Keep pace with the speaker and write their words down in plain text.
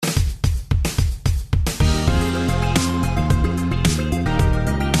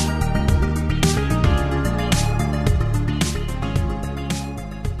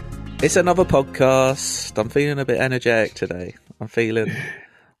It's another podcast. I'm feeling a bit energetic today. I'm feeling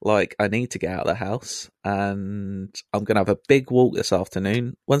like I need to get out of the house, and I'm going to have a big walk this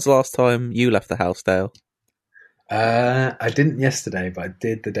afternoon. When's the last time you left the house, Dale? I didn't yesterday, but I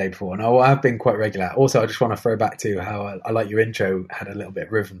did the day before, and I've been quite regular. Also, I just want to throw back to how I like your intro had a little bit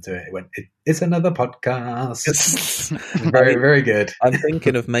of rhythm to it. It went, it's another podcast. Very, very good. I'm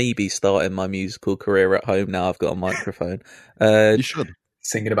thinking of maybe starting my musical career at home now I've got a microphone. You should.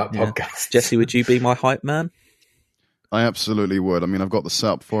 Singing about podcasts. Jesse, would you be my hype man? I absolutely would. I mean, I've got the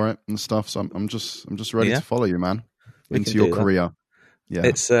setup for it and stuff, so I'm just ready to follow you, man, into your career. Yeah,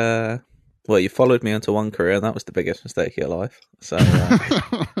 it's well, you followed me onto one career, and that was the biggest mistake of your life. So,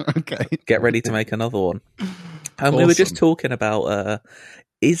 okay, get ready to make another one. And we were just talking about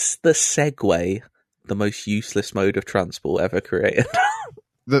is the Segway the most useless mode of transport ever created?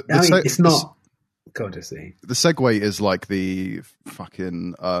 It's not. God, to see. The Segway is like the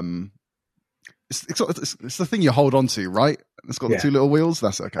fucking it's the thing you hold on to, right? It's got the two little wheels.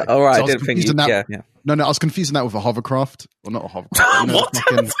 That's okay. All right, so I didn't think you. Yeah. No, I was confusing that with a hovercraft. Well, not a hovercraft. What?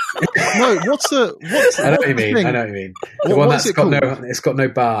 No, what's I know what you mean. The one that's got it's got no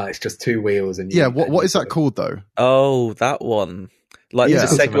bar. It's just two wheels and what is that called though? Oh, that one. Like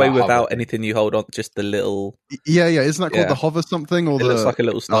it's a Segway without anything you hold on, just the little. Yeah. Isn't that called the hover something? Or it looks like a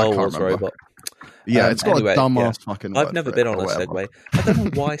little Star Wars robot. Yeah, it's got a dumbass fucking. I've never been on a Segway. I don't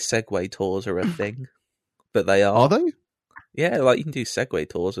know why Segway tours are a thing, but they are. Are they? Yeah, like you can do Segway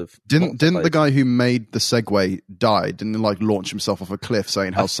tours of. Didn't the guy who made the Segway die? Didn't he, like launch himself off a cliff,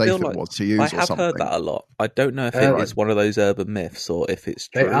 saying how safe it was to use? I have heard that a lot. I don't know if it is one of those urban myths or if it's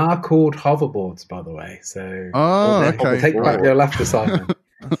true. They are called hoverboards, by the way. So okay. Take back your left assignment.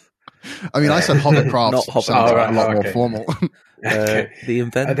 I mean, I said hovercraft. Not hovercraft. Sounds a lot more formal. The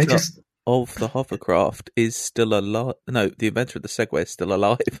inventor of the hovercraft is still alive. No, the inventor of the Segway is still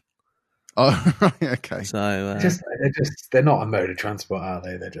alive. Oh, right, okay. So they're not a mode of transport, are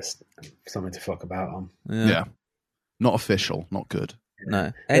they? They're just something to fuck about on. Yeah. Not official, not good.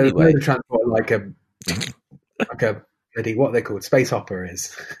 No. Anyway, mode of transport like a what they called space opera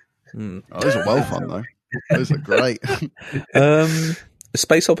is. Oh, those are well fun though. Those are great.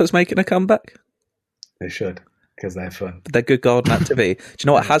 Space Opera's making a comeback. They should, because they're fun. They're good garden activity. Do you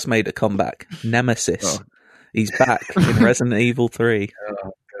know what has made a comeback? Nemesis. Oh. He's back in Resident Evil 3.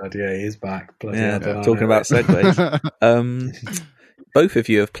 Oh god, yeah, he is back. Talking about Segways. Both of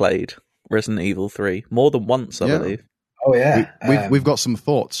you have played Resident Evil 3 more than once, I believe. Oh yeah, we've got some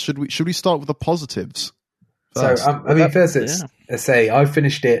thoughts. Should we start with the positives? First? So first, let's say I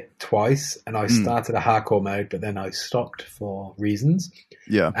finished it twice, and I started a hardcore mode, but then I stopped for reasons.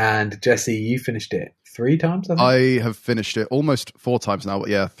 Yeah. And Jesse, you finished it 3 times. I think? I have finished it almost 4 times now,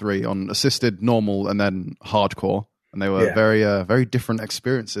 but 3 on assisted, normal, and then hardcore. And they were very different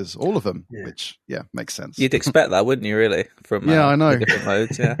experiences, all of them, which makes sense. You'd expect that, wouldn't you? Really, from I know the different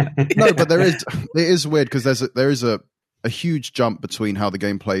modes. Yeah. No, but it is weird because there is a huge jump between how the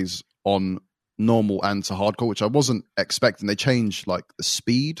game plays on normal and to hardcore, which I wasn't expecting. They changed like the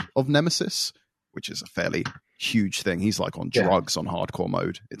speed of Nemesis, which is a fairly huge thing. He's like on drugs on hardcore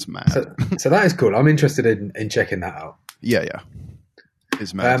mode. It's mad. So that is cool. I'm interested in checking that out. Yeah.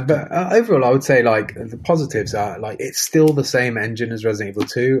 It's mad. But overall, I would say like the positives are like it's still the same engine as Resident Evil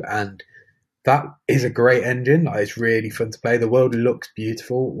 2, and that is a great engine. Like it's really fun to play. The world looks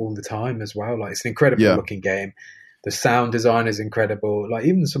beautiful all the time as well. Like it's an incredible looking game. The sound design is incredible. Like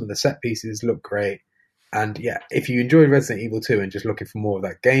even some of the set pieces look great. And if you enjoyed Resident Evil 2 and just looking for more of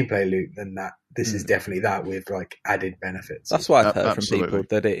that gameplay loop, then this is definitely that with like added benefits. That's what I've heard from people,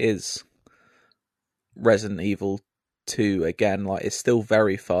 that it is Resident Evil 2 again. Like it's still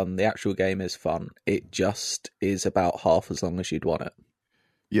very fun. The actual game is fun. It just is about half as long as you'd want it.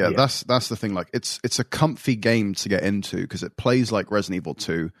 Yeah. That's the thing. Like it's a comfy game to get into because it plays like Resident Evil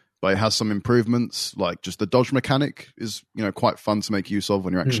 2. But it has some improvements, like just the dodge mechanic is, quite fun to make use of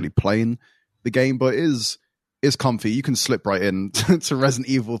when you're actually playing the game. But it is comfy. You can slip right in to Resident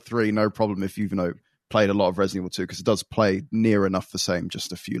Evil 3, no problem if you've played a lot of Resident Evil 2, because it does play near enough the same,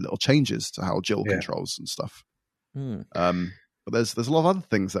 just a few little changes to how Jill controls and stuff. But there's a lot of other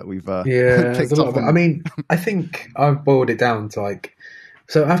things that we've picked up. I mean, I think I've boiled it down to like.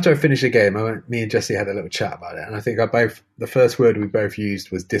 So after I finished the game, me and Jesse had a little chat about it, and I think the first word we both used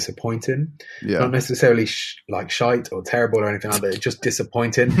was disappointing. Yeah. Not necessarily like shite or terrible or anything like that. It's just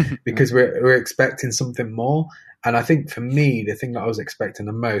disappointing because we're expecting something more. And I think for me, the thing that I was expecting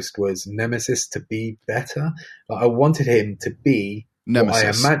the most was Nemesis to be better. Like I wanted him to be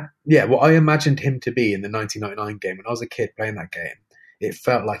Nemesis. What I imagined him to be in the 1999 game. When I was a kid playing that game, it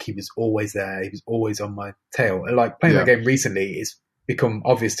felt like he was always there. He was always on my tail. And like playing that game recently is become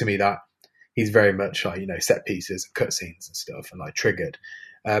obvious to me that he's very much like, set pieces, cutscenes and stuff, and like triggered.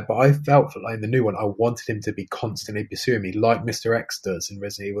 But I felt like in the new one, I wanted him to be constantly pursuing me, like Mr. X does in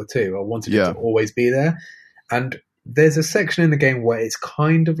Resident Evil 2. I wanted him to always be there. And there's a section in the game where it's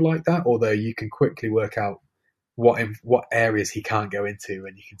kind of like that, although you can quickly work out what areas he can't go into,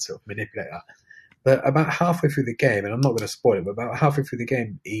 and you can sort of manipulate that. But about halfway through the game, and I'm not going to spoil it, but about halfway through the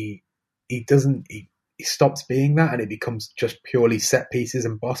game, he stops being that, and it becomes just purely set pieces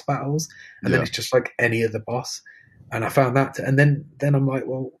and boss battles, and then it's just like any other boss. And I found that, and then I'm like,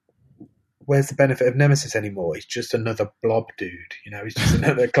 well, where's the benefit of Nemesis anymore? He's just another blob dude, he's just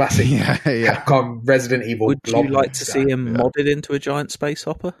another classic Capcom Resident Evil. Would blob you like to see him modded into a giant space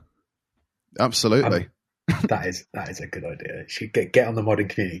hopper? Absolutely. That is a good idea. You should get on the modding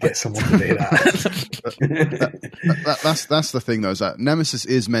community, get someone to do that. That's the thing, though, is that Nemesis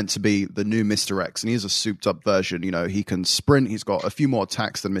is meant to be the new Mr. X, and he is a souped up version. He can sprint, he's got a few more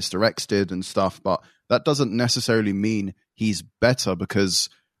attacks than Mr. X did and stuff, but that doesn't necessarily mean he's better because,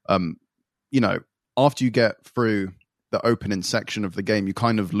 after you get through the opening section of the game, you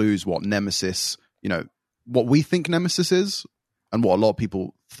kind of lose what Nemesis, what we think Nemesis is, and what a lot of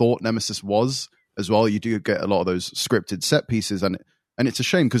people thought Nemesis was. As well, you do get a lot of those scripted set pieces, and it's a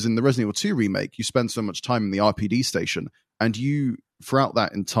shame because in the Resident Evil 2 remake, you spend so much time in the RPD station, and you throughout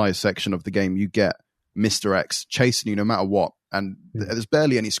that entire section of the game, you get Mr. X chasing you no matter what, and there's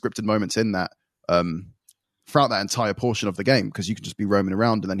barely any scripted moments in that throughout that entire portion of the game because you can just be roaming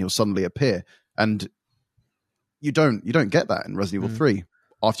around and then he'll suddenly appear, and you don't get that in Resident Evil 3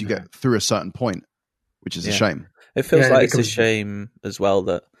 after you get through a certain point, which is a shame. It feels like it's a shame as well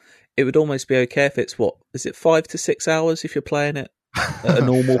that it would almost be okay if it's 5 to 6 hours if you're playing it at a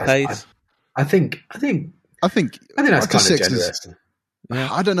normal pace. I think that's kind of generous.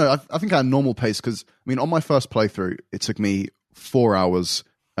 I don't know. I think at a normal pace because on my first playthrough it took me 4 hours,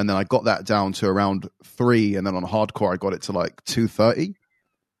 and then I got that down to around 3, and then on hardcore I got it to like 2:30.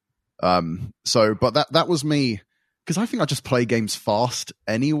 But that was me because I think I just play games fast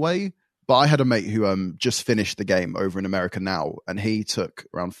anyway. But I had a mate who just finished the game over in America now, and he took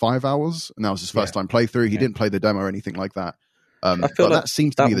around 5 hours, and that was his first time playthrough. He didn't play the demo or anything like that. I feel like that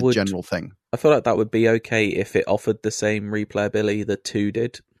seems to be the general thing. I feel like that would be okay if it offered the same replayability that 2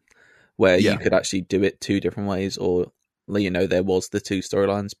 did, where you could actually do it 2 different ways, or there was the 2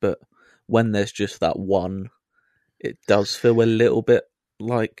 storylines. But when there's just that one, it does feel a little bit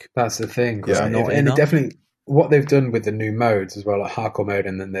like that's the thing. Right? And it definitely what they've done with the new modes as well, like hardcore mode,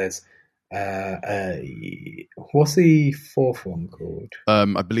 and then there's. What's the 4th one called?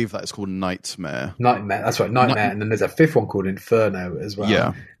 I believe that is called Nightmare. That's right, Nightmare. And then there's a 5th one called Inferno as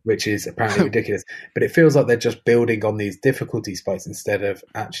well, which is apparently ridiculous. But it feels like they're just building on these difficulty spikes instead of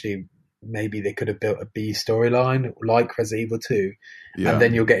actually maybe they could have built a B storyline like Resident Evil 2. And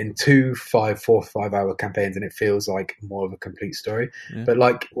then you're getting 2 4 to 5 hour campaigns, and it feels like more of a complete story. But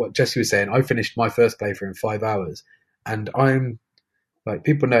like what Jesse was saying, I finished my first playthrough in 5 hours, and I'm like,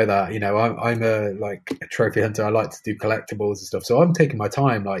 people know that, I'm a trophy hunter. I like to do collectibles and stuff. So I'm taking my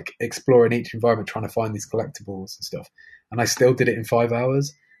time, like exploring each environment, trying to find these collectibles and stuff. And I still did it in 5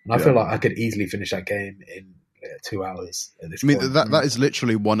 hours. And I feel like I could easily finish that game in 2 hours at this point. That is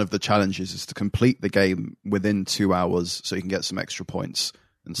literally one of the challenges, is to complete the game within 2 hours so you can get some extra points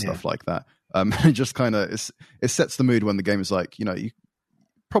and stuff like that. It just kind of, it sets the mood when the game is like, you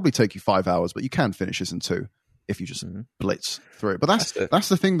probably take you 5 hours, but you can finish this in 2. If you just blitz through it. But that's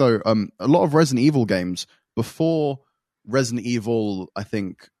the thing, though. A lot of Resident Evil games, before Resident Evil, I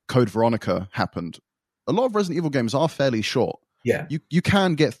think, Code Veronica happened, a lot of Resident Evil games are fairly short. Yeah. You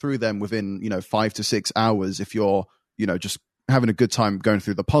can get through them within, 5 to 6 hours if you're, just having a good time going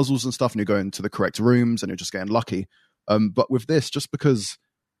through the puzzles and stuff, and you're going to the correct rooms and you're just getting lucky. But with this, just because,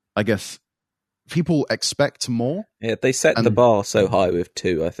 I guess, people expect more. Yeah, they set the bar so high with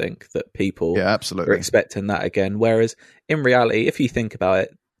 2, I think, that people absolutely are expecting that again. Whereas in reality, if you think about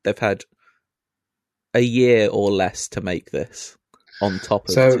it, they've had a year or less to make this on top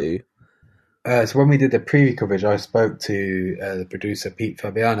of 2. So when we did the preview coverage, I spoke to the producer, Pete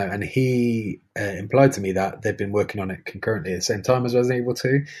Fabiano, and he implied to me that they've been working on it concurrently at the same time as Resident Evil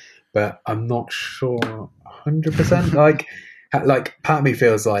 2, but I'm not sure 100%. Like part of me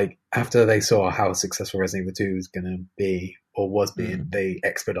feels like after they saw how successful Resident Evil 2 was going to be or was being, they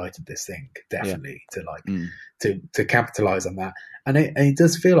expedited this thing definitely to capitalize on that. And it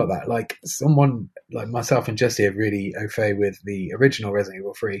does feel like that. Like someone like myself and Jesse are really au fait with the original Resident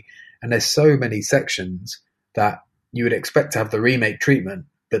Evil 3, and there's so many sections that you would expect to have the remake treatment,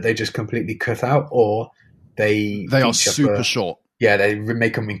 but they just completely cut out, or they are super short. Yeah, they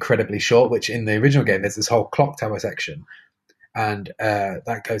make them incredibly short. Which in the original game, there's this whole clock tower section. and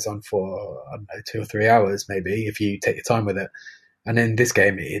that goes on for, I don't know, 2 or 3 hours maybe if you take your time with it. And in this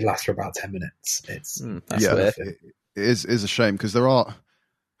game, it lasts for about 10 minutes. It's weird. It is a shame because there are.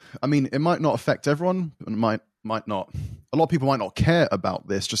 I mean, it might not affect everyone, and might not. A lot of people might not care about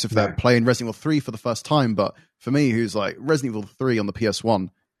this just if they're playing Resident Evil 3 for the first time. But for me, who's like Resident Evil 3 on the PS1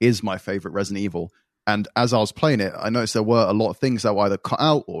 is my favorite Resident Evil. And as I was playing it, I noticed there were a lot of things that were either cut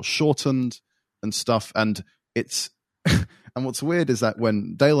out or shortened and stuff. And it's and what's weird is that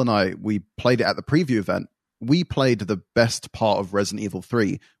when Dale and we played it at the preview event, we played the best part of Resident Evil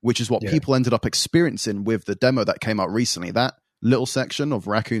 3, which is what people ended up experiencing with the demo that came out recently. That little section of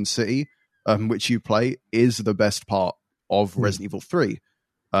Raccoon City, which you play, is the best part of Resident Evil 3.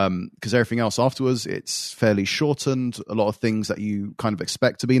 Because everything else afterwards, it's fairly shortened. A lot of things that you kind of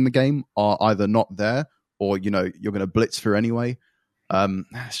expect to be in the game are either not there or, you're going to blitz through anyway.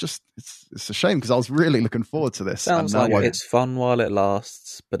 It's a shame because I was really looking forward to this. Sounds like it's fun while it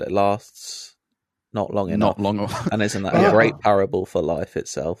lasts, but it lasts not long enough. And isn't that a great parable for life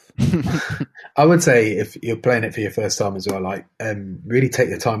itself? I would say if you're playing it for your first time as well, like really take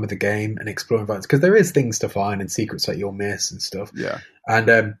your time with the game and explore environments, because there is things to find and secrets that you'll miss and stuff. Yeah.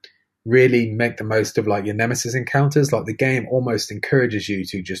 And really make the most of like your nemesis encounters. Like the game almost encourages you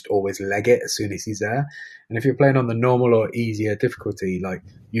to just always leg it as soon as he's there. And if you're playing on the normal or easier difficulty, like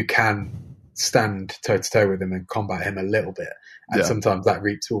you can stand toe to toe with him and combat him a little bit. And sometimes that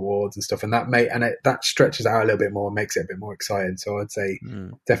reaps rewards and stuff, and that stretches out a little bit more, makes it a bit more exciting. So I'd say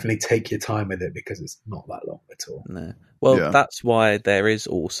definitely take your time with it because it's not that long at all. No. Well, that's why there is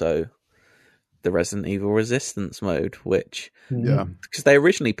also the Resident Evil Resistance mode, which because they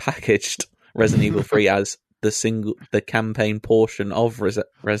originally packaged Resident Evil 3 as the campaign portion of Resident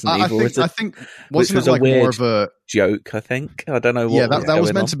Evil Resistance. I think wasn't it like more of a joke? I think I don't know. What that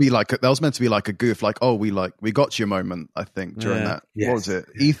was meant to be like a goof, like we got you moment. I think during that what was it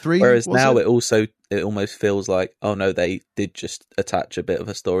E3? Whereas now it almost feels like they did just attach a bit of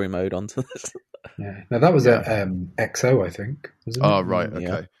a story mode onto this. Yeah, now that was a XO, I think. Wasn't it? Oh right,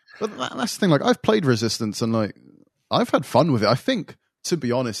 okay. But that's the thing. Like I've played Resistance and like I've had fun with it. I think, to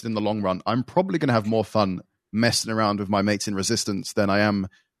be honest, in the long run, I'm probably going to have more fun messing around with my mates in Resistance than I am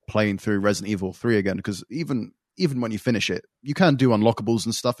playing through Resident Evil 3 again, because even when you finish it, you can do unlockables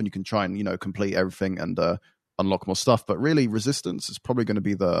and stuff and you can try and complete everything and unlock more stuff, but really Resistance is probably going to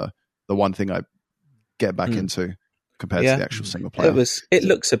be the one thing I get back into compared to the actual single player. It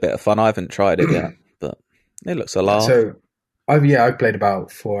looks a bit of fun. I haven't tried it yet, but it looks a laugh. So I've played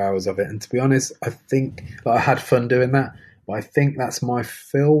about 4 hours of it, and to be honest, I think I had fun doing that, but I think that's my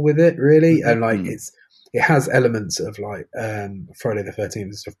fill with it really. And like it has elements of like Friday the 13th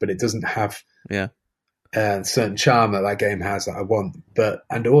and stuff, but it doesn't have certain charm that game has that I want.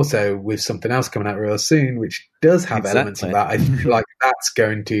 And also with something else coming out real soon, which does have elements of that, I feel like that's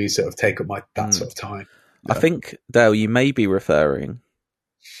going to sort of take up that sort of time. I think, Dale, you may be referring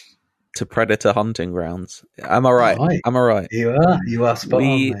to Predator Hunting Grounds. Am I right? Am I right? You are spot on,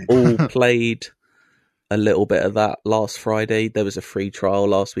 We mate. all played a little bit of that last Friday. There was a free trial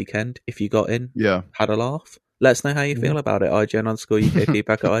last weekend. If you got in, had a laugh. Let us know how you feel about it. IGN_UK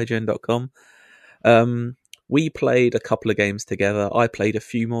feedback at IGN.com. We played a couple of games together. I played a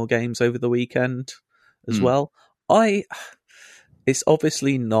few more games over the weekend as well. It's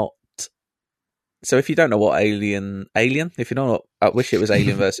obviously not. So if you don't know what Alien, if you don't know, I wish it was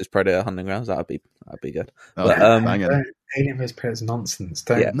Alien versus Predator Hunting Grounds. That'd be good. Alien vs Predator is nonsense.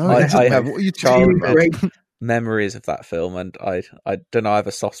 I have what are you talking about? memories of that film, and I don't know. I have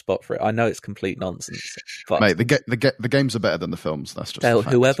a soft spot for it. I know it's complete nonsense, but mate, the games are better than the films. That's just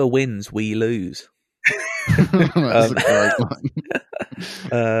whoever wins, we lose. That's a great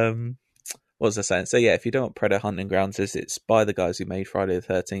line. What was I saying? So yeah, if you don't know what Predator Hunting Grounds is, it's by the guys who made Friday the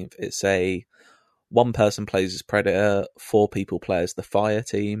 13th. It's one person plays as Predator, 4 people play as the fire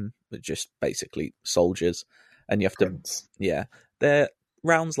team, which just basically soldiers, and you have to their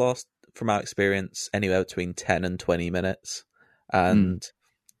rounds last, from our experience, anywhere between 10 and 20 minutes, and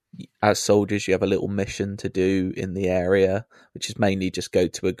as soldiers you have a little mission to do in the area, which is mainly just go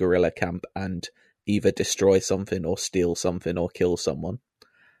to a guerrilla camp and either destroy something or steal something or kill someone,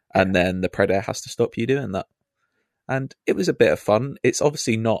 and then the Predator has to stop you doing that. And it was a bit of fun. It's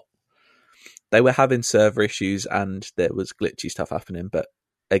obviously not, they were having server issues and there was glitchy stuff happening, but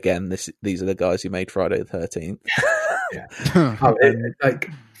again, these are the guys who made Friday the 13th.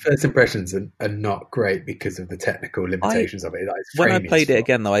 First impressions are not great because of the technical limitations of it. When I played it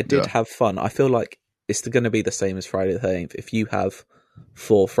again, though, I did have fun. I feel like it's going to be the same as Friday the 13th. If you have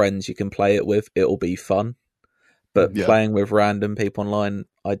 4 friends you can play it with, it'll be fun. But playing with random people online,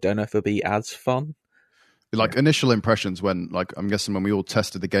 I don't know if it'll be as fun. Like initial impressions when, like, I'm guessing when we all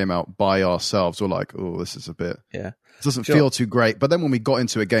tested the game out by ourselves, we're like, oh, this is a bit, it doesn't feel too great. But then when we got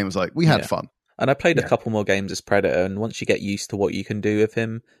into a game, it was like, we had fun. And I played a couple more games as Predator, and once you get used to what you can do with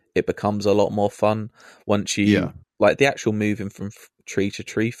him, it becomes a lot more fun. Once you, like, the actual moving from tree to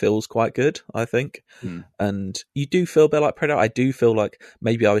tree feels quite good, I think. And you do feel a bit like Predator. I do feel like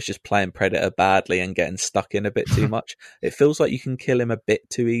maybe I was just playing Predator badly and getting stuck in a bit too much. It feels like you can kill him a bit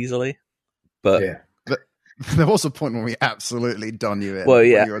too easily. But there was a point when we absolutely done you in. Well,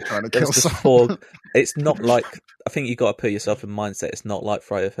 yeah, when you were trying to kill someone. It's not like, I think you got to put yourself in mindset. It's not like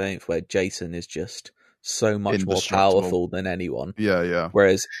Friday the 13th where Jason is just so much more powerful than anyone. Yeah.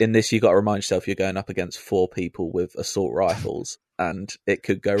 Whereas in this, you got to remind yourself you're going up against 4 people with assault rifles, and it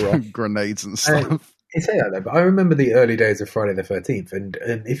could go wrong. Grenades and stuff. You say that though, but I remember the early days of Friday the 13th, and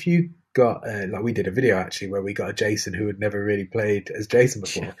if you got like we did a video actually where we got a Jason who had never really played as Jason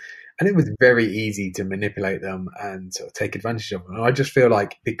before. And it was very easy to manipulate them and sort of take advantage of them. And I just feel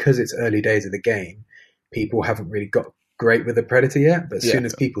like because it's early days of the game, people haven't really got great with the Predator yet. But as soon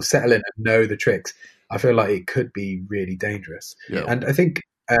as people settle in and know the tricks, I feel like it could be really dangerous. Yeah. And I think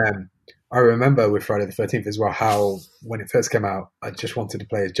I remember with Friday the 13th as well, how when it first came out, I just wanted to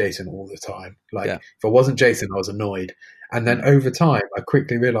play as Jason all the time. Like if I wasn't Jason, I was annoyed. And then over time, I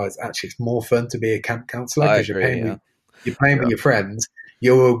quickly realized actually it's more fun to be a camp counselor because you're playing with your friends.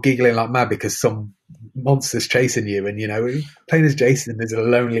 You're giggling like mad because some monster's chasing you, and playing as Jason is a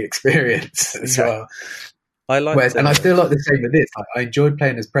lonely experience as well. And I feel like the same with this. I enjoyed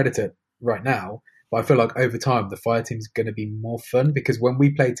playing as Predator right now, but I feel like over time the fire team is going to be more fun because when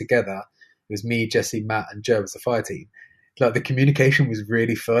we played together, it was me, Jesse, Matt, and Joe as the fire team. Like the communication was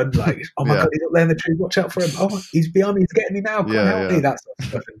really fun. Like, oh my god, he's up there in the tree. Watch out for him. Oh, he's behind me. He's getting me now. Come help me. That sort of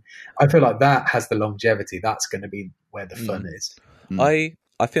stuff. And I feel like that has the longevity. That's going to be where the fun is.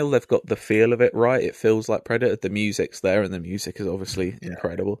 I feel they've got the feel of it right. It feels like Predator. The music's there, and the music is obviously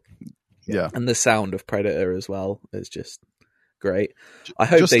incredible. Yeah, and the sound of Predator as well is just great. I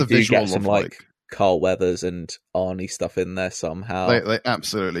hope they do get some like Carl Weathers and Arnie stuff in there somehow. They're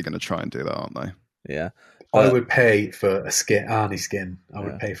absolutely going to try and do that, aren't they? Yeah. I would pay for a Arnie skin. I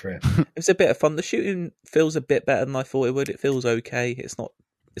would pay for it. It's a bit of fun. The shooting feels a bit better than I thought it would. It feels okay. It's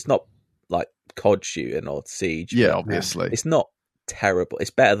not like COD shooting or Siege. Yeah, obviously. It's not terrible.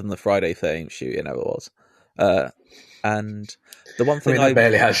 It's better than the Friday 13th shooting ever was. And the one thing it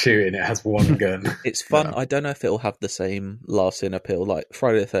barely has shooting. It has one gun. It's fun. I don't know if it'll have the same lasting appeal. Like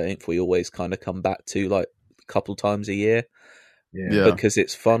Friday the 13th, we always kind of come back to like a couple times a year. Yeah. Because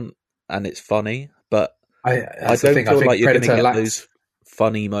it's fun and it's funny. But I don't feel like you're going to get those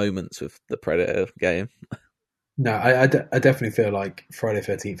funny moments with the Predator game. No, I definitely feel like Friday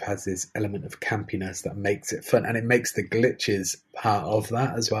the 13th has this element of campiness that makes it fun, and it makes the glitches part of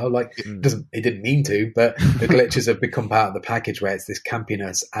that as well. Like it didn't mean to, but the glitches have become part of the package where it's this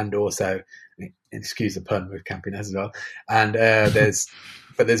campiness and also, excuse the pun with campiness as well. And there's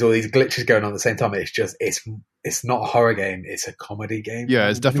all these glitches going on at the same time. It's not a horror game; it's a comedy game. Yeah,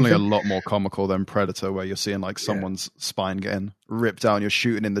 it's definitely a lot more comical than Predator, where you're seeing like someone's spine getting ripped out and you're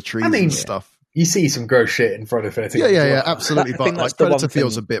shooting in the trees and stuff. You see some gross shit in Friday the 13th. Yeah, absolutely. But like Predator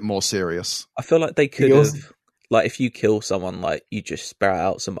feels a bit more serious. I feel like they could have, like, if you kill someone, like, you just sprout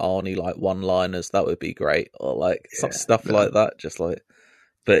out some Arnie, like, one-liners, that would be great. Or, like, some stuff like that, just like...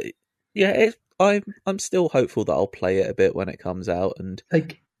 But, yeah, I'm still hopeful that I'll play it a bit when it comes out. And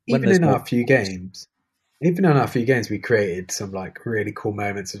like, even in our few games, we created some, like, really cool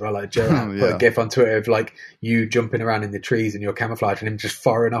moments as well. Like, Joe put a gif on Twitter of, like, you jumping around in the trees in your camouflage and him just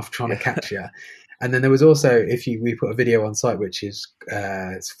firing off trying to catch you. And then there was also, we put a video on site, which is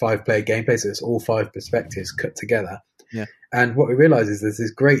it's 5-player gameplay, so it's all 5 perspectives cut together. Yeah. And what we realised is there's this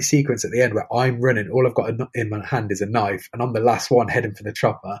great sequence at the end where I'm running, all I've got in my hand is a knife, and I'm the last one heading for the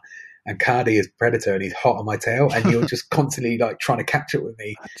chopper. And Cardi is Predator, and he's hot on my tail, and you're just constantly like trying to catch up with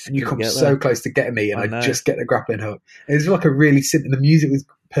me, and you come so close to getting me, and I just get the grappling hook. It was like a really the music was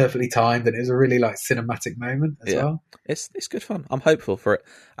perfectly timed, and it was a really like cinematic moment as well. It's good fun. I'm hopeful for it,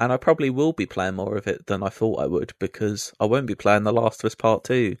 and I probably will be playing more of it than I thought I would because I won't be playing The Last of Us Part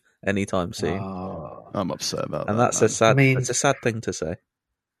 2 anytime soon. I'm upset about that. And that's a sad. It's a sad thing to say.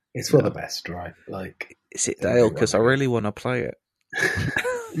 It's for the best, right? Like, is it Dale? Because I really want to play it.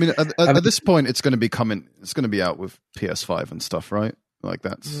 I mean, at this point, it's going to be coming. It's going to be out with PS5 and stuff, right? Like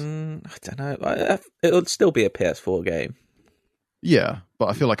that's. I don't know. It'll still be a PS4 game. Yeah, but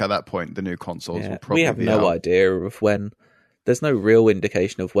I feel like at that point, the new consoles will probably. We have no idea of when. There's no real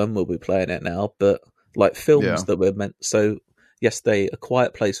indication of when we'll be playing it now. But like films that were meant. So yesterday, A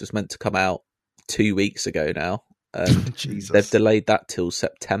Quiet Place was meant to come out 2 weeks ago now. They've delayed that till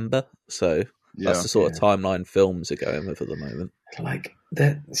September. So That's the sort of timeline films are going with at the moment. Like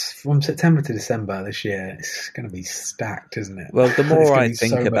from September to December this year, it's going to be stacked, isn't it? Well, the more I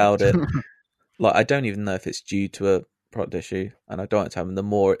think about it, like I don't even know if it's due to a product issue, and I don't have. The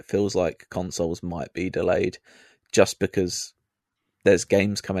more it feels like consoles might be delayed, just because there's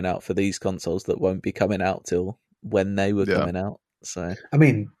games coming out for these consoles that won't be coming out till when they were coming out. So I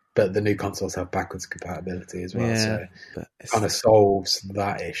mean, but the new consoles have backwards compatibility as well, so it kind of solves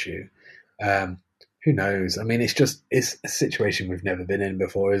that issue. Who knows? I mean, it's a situation we've never been in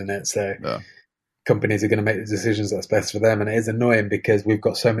before, isn't it? So companies are going to make the decisions that's best for them, and it is annoying because we've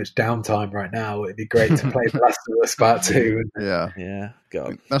got so much downtime right now. It'd be great to play The Last of Us Part 2. Yeah.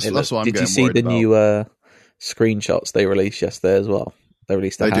 God, that's what I'm. Did you see the new screenshots they released yesterday as well? They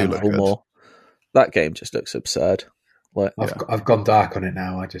released a handful more. That game just looks absurd. Like, I've gone dark on it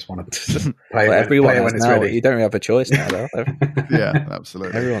now. I just want to play it. Everyone when it's ready. You don't really have a choice now, though. Yeah,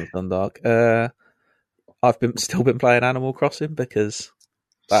 absolutely. Everyone's gone dark. I've still been playing Animal Crossing because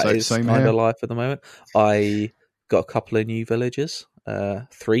that is kind of life at the moment. I got a couple of new villages,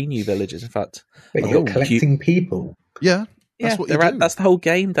 3 new villages, in fact. But you're collecting people. Yeah, that's what you do. That's the whole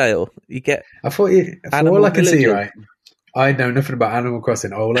game, Dale. You get. I thought all I can see, right? I know nothing about Animal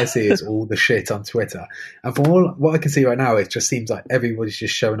Crossing. All I see is all the shit on Twitter. And from what I can see right now, it just seems like everybody's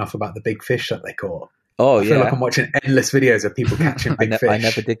just showing off about the big fish that they caught. I feel like I'm watching endless videos of people catching big fish. I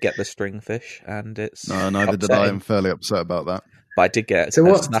never did get the string fish, and it's neither did I. I'm fairly upset about that. But I did get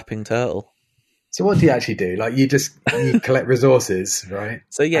a snapping turtle. So what do you actually do? Like you collect resources, right?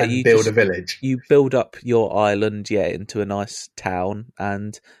 So you build a village. You build up your island, into a nice town,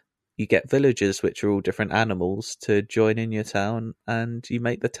 and you get villagers which are all different animals to join in your town, and you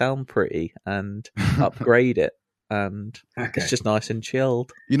make the town pretty and upgrade it, and it's just nice and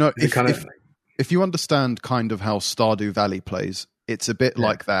chilled. You know, if you understand kind of how Stardew Valley plays, it's a bit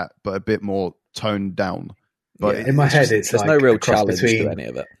like that, but a bit more toned down. But in my head, there's no real challenge to any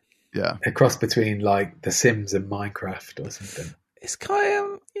of it. Yeah, a cross between like The Sims and Minecraft or something. It's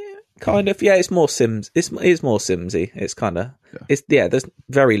kind of. It's more Sims. It's more Simsy. It's kind of. There's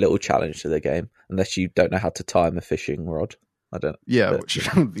very little challenge to the game unless you don't know how to time a fishing rod. I don't. Yeah, which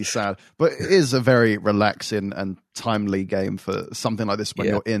would be sad. But it is a very relaxing and timely game for something like this when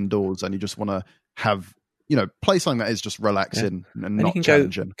you're indoors and you just want to have, play something that is just relaxing and not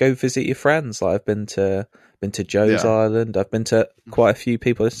challenging. Go visit your friends. Like I've been to Joe's Island. I've been to quite a few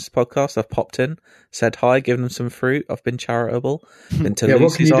people. This podcast. I've popped in, said hi, given them some fruit. I've been charitable. Been to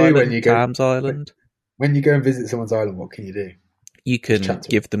Lucy's Island, Cam's Island. When you go and visit someone's island, what can you do? You can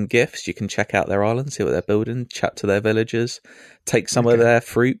give them gifts. You can check out their island, see what they're building, chat to their villagers, take some of their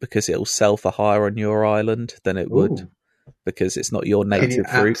fruit because it'll sell for higher on your island than it would because it's not your native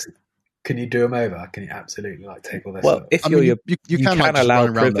fruit. Can you do them over? Can you absolutely take all their stuff? Well, if you can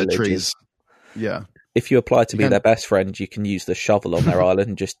allow privileges. Trees. Yeah. If you apply to be their best friend, you can use the shovel on their island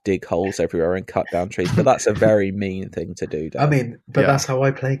and just dig holes everywhere and cut down trees. But that's a very mean thing to do. I mean, that's how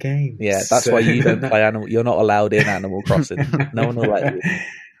I play games. Yeah, that's why you don't play Animal. You're not allowed in Animal Crossing. No one will let you.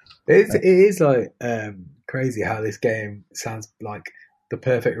 It is crazy how this game sounds like the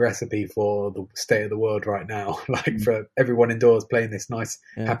perfect recipe for the state of the world right now. For everyone indoors playing this nice,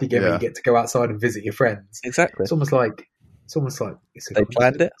 happy game where you get to go outside and visit your friends. Exactly. It's almost like they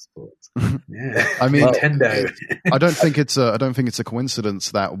planned it. Yeah, I mean, Nintendo. I don't think it's a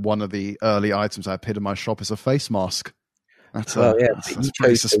coincidence that one of the early items I put in my shop is a face mask. That's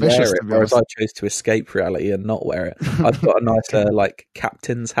pretty suspicious. Whereas I chose to escape reality and not wear it. I've got a nice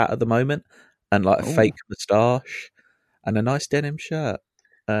captain's hat at the moment, and a fake moustache, and a nice denim shirt.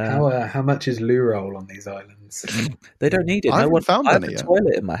 How much is loo roll on these islands? They don't need it. I haven't found I any have a yet.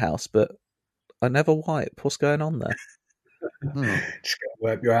 toilet in my house, but I never wipe. What's going on there? Just go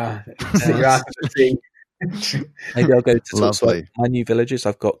work your ass. See your ass to see. Maybe I'll go to Lovely. My new villages.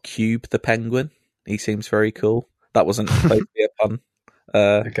 I've got Cube the penguin. He seems very cool. That wasn't supposed to be a pun.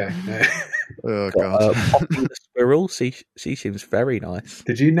 Okay. Oh god. Poppy the squirrel. She seems very nice.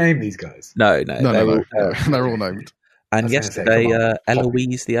 Did you name these guys? No. They're all named. And yesterday,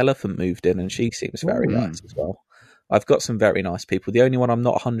 Eloise the elephant moved in, and she seems very nice as well. I've got some very nice people. The only one I'm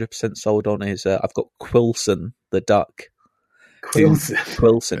not 100% sold on is I've got Quilson the duck.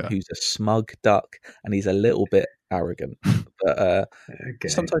 Quilson, who's a smug duck, and he's a little bit arrogant. But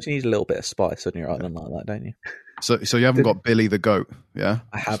sometimes you need a little bit of spice on your island like that, don't you? So you haven't got Billy the goat, yeah?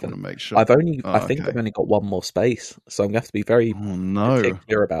 I haven't. Want to make sure. I think I've only got one more space, so I'm going to have to be very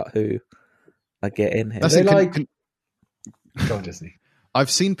particular about who I get in here. Go on, Disney. I've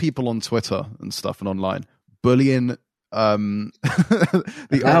seen people on Twitter and stuff and online bullying the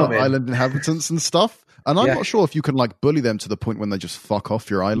other island inhabitants and stuff. And I'm Yeah. not sure if you can like bully them to the point when they just fuck off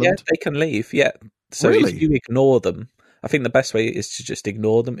your island. Yeah, they can leave. Yeah. So Really? if you ignore them, I think the best way is to just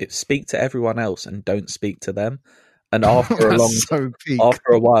ignore them. Speak to everyone else and don't speak to them. And after a That's long, so peak.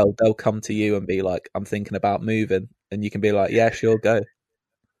 after a while, they'll come to you and be like, "I'm thinking about moving," and you can be like, "Yeah, sure, go."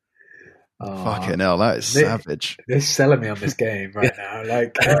 Oh, Fucking hell, that is They- savage. They're selling me on this game right now.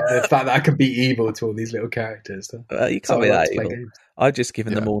 Like the fact that I can be evil to all these little characters. You So can't I be like that to play evil. games. I've just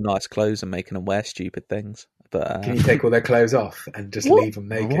given them Yeah. all nice clothes and making them wear stupid things. But Can you take all their clothes off and just What? leave them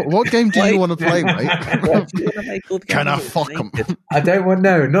naked? What game do you Like- want to play, mate? what do you want to make all the Can I animals fuck 'em? naked? I don't want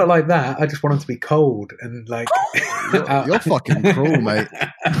not like that. I just want them to be cold and like. You're fucking cruel, mate.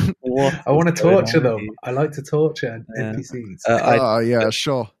 What I want to is going torture on them. with you? I like to torture Yeah. NPCs. Yeah,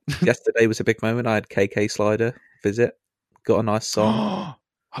 sure. Yesterday was a big moment. I had KK Slider visit, got a nice song.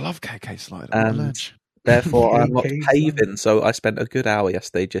 I love KK Slider. And- What a ledge. Therefore, I'm not KK paving, so I spent a good hour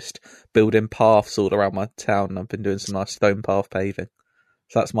yesterday just building paths all around my town. I've been doing some nice stone path paving.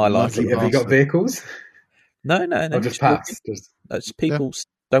 So that's my life. Lucky Have you got bastard. vehicles? No, Or just walking- paths? Just, just people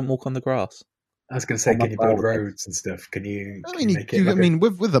don't walk on the grass. I was going to say, On my can you build driveway. roads and stuff? Can you? I can mean, you you, make it you- like I a- mean,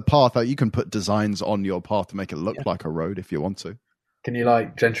 with the path, you can put designs on your path to make it look like a road if you want to. Can you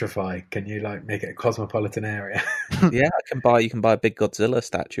like gentrify? Can you like make it a cosmopolitan area? Yeah, you can buy a big Godzilla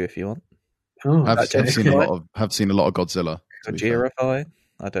statue if you want. Oh, I've okay. seen a lot of Godzilla. to be fair. Gojira,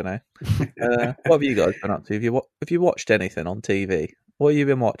 I don't know. What have you guys been up to? Have you watched anything on TV? What have you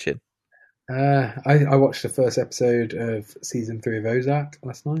been watching? I watched the first episode of season 3 of Ozark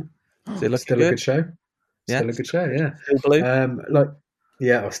last night. Is it looking Still a good? good show. Yeah. Still a good show. Yeah. Still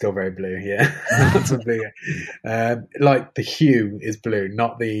blue? Still very blue. Yeah, lots of blue. Like the hue is blue,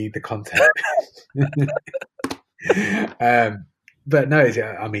 not the content. But no,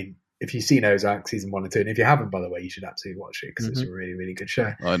 I mean, if you've seen Ozark season 1 and 2, and if you haven't, by the way, you should absolutely watch it because it's a really, really good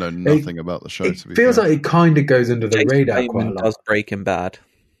show. I know nothing about the show. It To be feels fair. like it kind of goes under the Jason radar quite a Bateman lot. does Breaking Bad.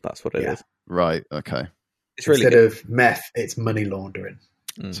 That's what it is. Yeah. Right. Okay. It's really Instead good. of meth, it's money laundering.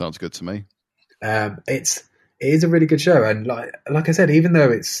 Sounds good to me. It is a really good show, and like I said, even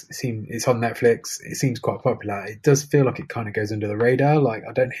though it's on Netflix, it seems quite popular. It does feel like it kind of goes under the radar. Like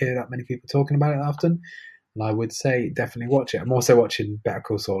I don't hear that many people talking about it often, and I would say definitely watch it. I'm also watching Better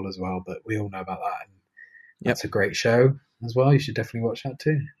Call Saul as well, but we all know about that. And that's a great show as well. You should definitely watch that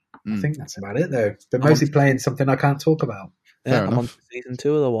too. I think that's about it though. But mostly playing something I can't talk about. Fair I'm on enough. season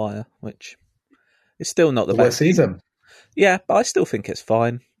 2 of The Wire, which is still not the The best worst season. Yeah, but I still think it's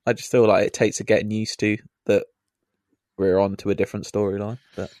fine. I just feel like it takes a getting used to that we're on to a different storyline.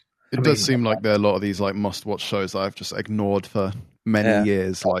 But It does seem like there are a lot of these like must-watch shows that I've just ignored for many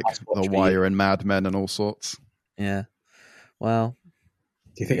years, like Must-watch The for Wire and Mad Men and all sorts. yeah, well,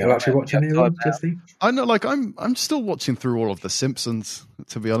 Do you think you'll actually watch any of them, Jesse? I know, like I'm still watching through all of The Simpsons,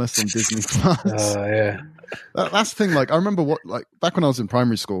 to be honest, on Disney Plus. Oh yeah. That's the thing. Like I remember back when I was in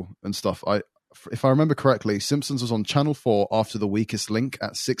primary school and stuff. If I remember correctly, Simpsons was on Channel 4 after The Weakest Link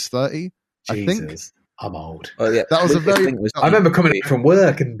at 6:30. I think Jesus, I'm old. oh yeah, That was a Lucas very- Link was- I remember coming in from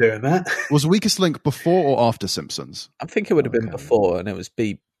work and doing that. was Weakest Link before or after Simpsons? I think it would have been Okay. before, and it was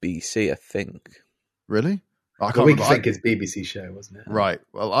BBC. I think. Really? I The can't Week remember. Think is BBC show, wasn't it? Right.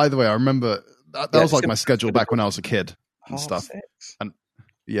 Well, either way, I remember that Yeah, was like my Simpsons schedule would have back when I was a kid and stuff. 6:30.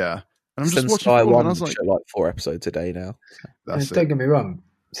 Yeah. And I'm just Since watching Sky through them, One and I was like, show like 4 episodes a day now. that's Don't it. get me wrong,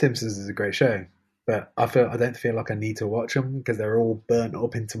 Simpsons is a great show, but I don't feel like I need to watch them because they're all burnt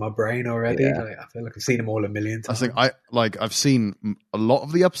up into my brain already. Yeah. Like, I feel like I've seen them all a million I times. think I've seen a lot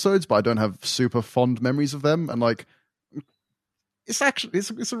of the episodes, but I don't have super fond memories of them. And like, it's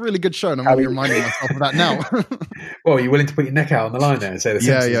a really good show, and I'm really reminding myself of that now. Well, are you willing to put your neck out on the line there and say the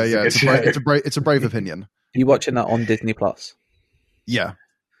yeah, Simpsons yeah, is yeah. a good show? It's a brave opinion. You watching that on Disney Plus? Yeah.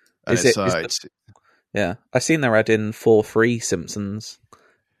 And Is it's, it- is it's Yeah, I seen they're adding 4 free Simpsons.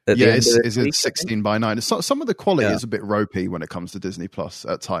 At the yeah, end it's, of is this it week, I think. 16:9? Some of the quality Yeah. is a bit ropey when it comes to Disney Plus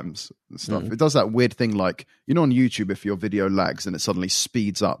at times and stuff. It does that weird thing like, you know, on YouTube, if your video lags and it suddenly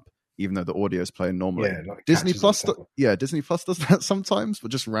speeds up, even though the audio is playing normally. Yeah, like Disney catches Plus, itself. Disney Plus does that sometimes,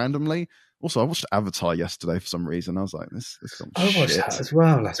 but just randomly. Also, I watched Avatar yesterday for some reason. I was like, this is some I watched shit. that as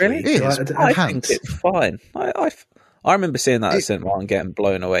well last Really? week. It is. I I think it's fine. I remember seeing that at cinema and getting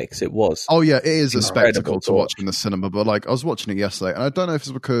blown away because it was. Oh yeah, it is a Incredible spectacle to to watch in the cinema. But like, I was watching it yesterday, and I don't know if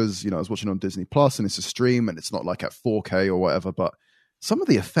it's because I was watching it on Disney Plus and it's a stream and it's not like at 4K or whatever. But some of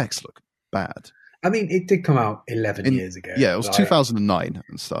the effects look bad. I mean, it did come out 11 years ago. Yeah, it was Like, 2009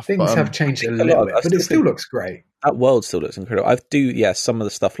 and stuff. Things but, have changed a think a little lot- bit, I but still it still think- looks great. That world still looks incredible. Some of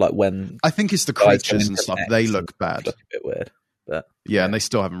the stuff like when I think it's the guys go creatures and into stuff. X They and look bad. look a bit weird. But Yeah, and they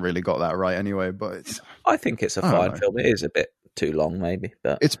still haven't really got that right anyway. But it's, I think it's a I don't fine know. film. It is a bit too long, maybe.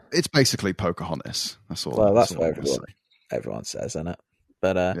 But It's basically Pocahontas. That's all. well, that's all what I'm gonna everyone says, isn't it?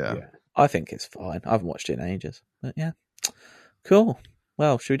 But say. Yeah. I think it's fine. I haven't watched it in ages. But yeah. Cool.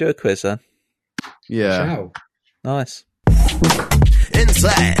 Well, should we do a quiz then? Yeah. Ciao. Nice.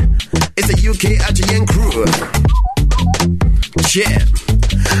 Inside, it's a UK IGN crew. Yeah,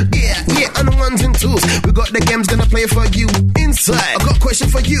 on the ones and twos. We got the games gonna play for you. Inside, I got a question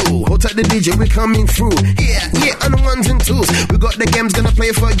for you. Hold tight the DJ, we coming through. Yeah, on the ones and twos. We got the games gonna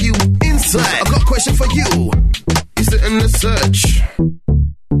play for you. Inside, I got a question for you. Is it in the search?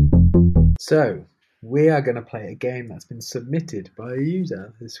 So, we are going to play a game that's been submitted by a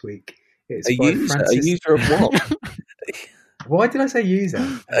user this week. It's A by user? Francis. A user of what? Why did I say user?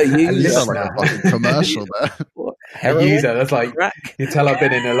 A user. Sounds listener. like a fucking commercial there. What? A Heroin? user. That's like Crack? you tell. I've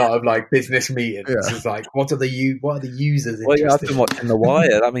been in a lot of like business meetings. Yeah. It's like, what are the users Well, yeah, I've interested been watching The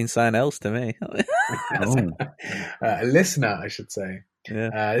Wire. That means something else to me. in? A listener, I should say.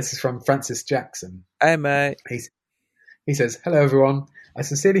 Yeah. This is from Francis Jackson. Hey, mate. He says, "Hello, everyone. I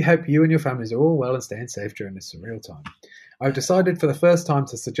sincerely hope you and your families are all well and staying safe during this surreal time. I've decided for the first time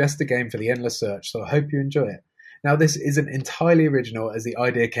to suggest a game for the Endless Search, so I hope you enjoy it. Now, this isn't entirely original, as the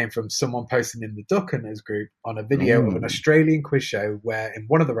idea came from someone posting in the Duck Hunters group on a video of an Australian quiz show where, in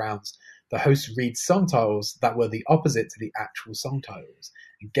one of the rounds, the host reads song titles that were the opposite to the actual song titles,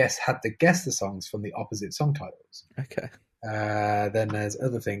 and guests had to guess the songs from the opposite song titles. Okay. Then there's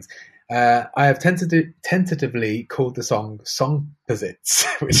other things. I have tentatively called the song Songposits,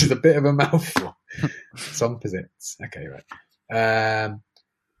 which is a bit of a mouthful. Songposits. Okay, right.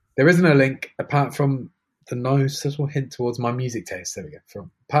 There isn't a link apart from the no subtle hint towards my music taste. There we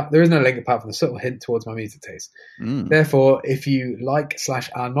go. There is no link apart from the subtle hint towards my music taste. Therefore, if you like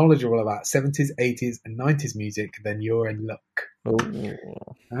 / are knowledgeable about 70s, 80s, and 90s music, then you're in luck. Ooh.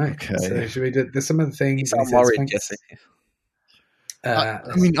 All right. Okay. So should we do? There's some of the things. I'm he says, worried, thanks. Jesse. I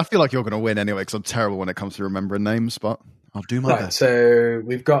mean, I feel like you're going to win anyway because I'm terrible when it comes to remembering names, but I'll do my Right, best. so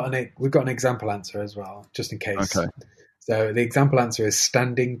we've got an example answer as well, just in case. Okay. So the example answer is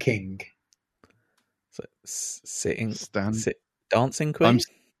Standing King. So, sitting, Stand. dancing queen.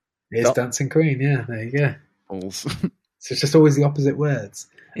 It's Dancing Queen, yeah, there you go. Balls. So it's just always the opposite words.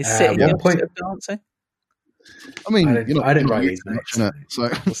 Is sitting one the point- opposite of dancing? I mean, I didn't- you're not, I didn't you're not write used these to much, innit?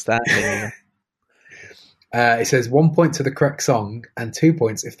 So Or standing? It says 1 point to the correct song and 2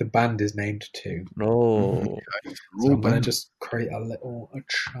 points if the band is named too. No. So I'm going to just create a little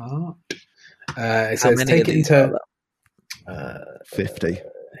chart. It How says many take of it these into. are 50.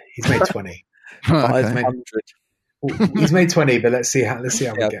 He's made 20. Okay. 500. He's made 20, but let's see how we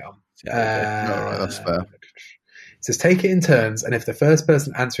Yeah. get on. Yeah, All right, that's fair. It says take it in turns, and if the first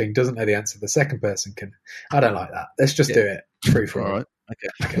person answering doesn't know the answer, the second person can. I don't like that. Let's just do it free for All right.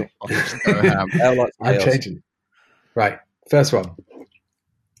 Okay. I'll just go ham. I like I'm chaos. changing it. Right. First one.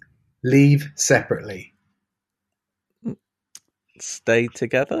 Leave separately. Stay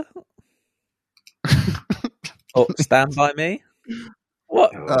together. Oh, stand by me.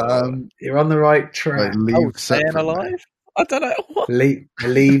 What? You're on the right track. Like, leave Oh, staying separately. alive? I don't know. What?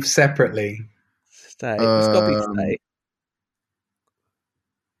 Leave separately. Stay. It's got to Um, be stay.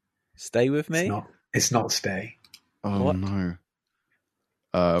 Stay with me. It's not stay. Oh What? no.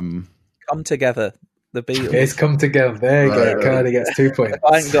 Come together. The Beatles. It's come together. There you go. Right. Cardi gets 2 points. If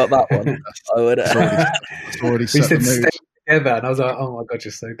I ain't got that one, I would. It's already We set the said stay mood. together, and I was like, oh my god,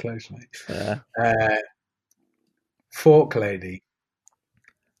 you're so close, mate. Yeah. Fork lady.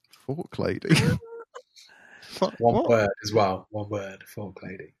 Fork lady. One word as well. One word. Fork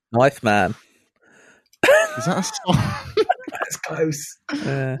lady. Knife man. Is that a song? That's close.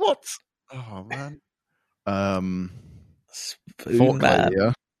 What? Oh man. Spoon Fork man. lady,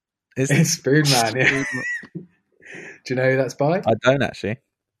 yeah. It's Spoon Man. Yeah. Do you know who that's by? I don't actually.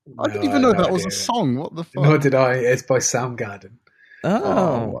 I didn't No, even know had no that was a idea. song. What the fuck? Nor did I. It's by Soundgarden.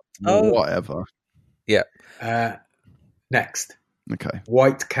 Oh. Whatever. Next, Okay.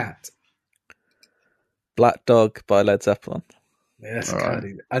 White Cat. Black Dog by Led Zeppelin. Yes, All right.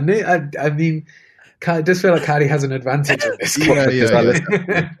 Cardi. I mean, I just feel like Cardi has an advantage in this. Yeah,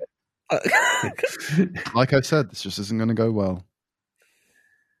 game. Like I said, this just isn't going to go well.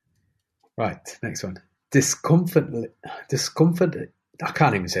 Right, next one. Discomfort. I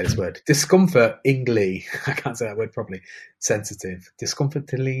can't even say this word. Discomfortingly. I can't say that word properly. Sensitive.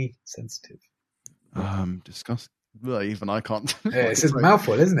 Discomfortingly sensitive. Disgust. Well, even I can't. Yeah, it's a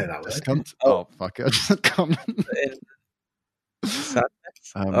mouthful, isn't it, that word? Discunt. Oh, fuck it. I just can't. Sadness.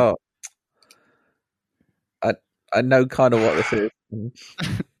 Um, I know kind of what this is.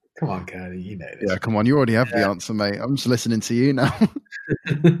 Come on, Cardi, you know this. Yeah, come on. You already have the answer, mate. I'm just listening to you now.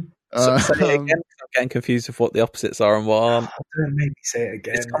 Say it again. I'm getting confused with what the opposites are and what aren't. Don't make me say it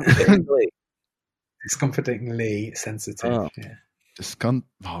again. Discomfortingly sensitive. Oh. Yeah.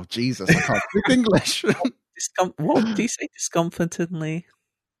 Oh, Jesus, I can't speak English. What do you say? Discomfortingly?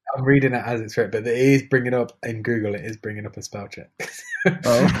 I'm reading it as it's written, but it is bringing up in Google. It is bringing up a spell check.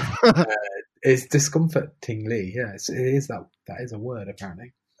 Oh. It's discomfortingly. Yeah, it is that. That is a word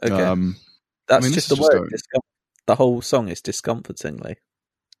apparently. Okay, that's just the word. just The whole song is discomfortingly.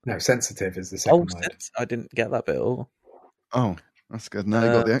 No, sensitive is the second word. I didn't get that bit at all. Oh, that's good. Now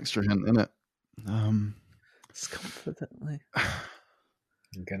you got the extra hint in it. Discomfortingly.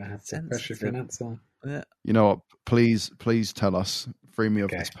 I'm gonna have to pressure for an answer. Yeah. You know what? Please tell us. Free me of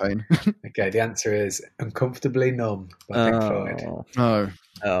this pain. Okay, the answer is Uncomfortably Numb by Pink Floyd.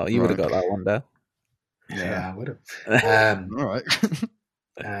 Oh, You would have got that one, Dale. Yeah, I would have. All right.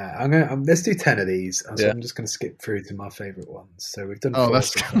 Let's do 10 of these. So Yeah. I'm just going to skip through to my favourite ones. So we've done 4 Oh,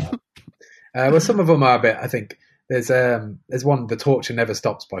 so far. Well, some of them are a bit. I think there's one, "The Torture Never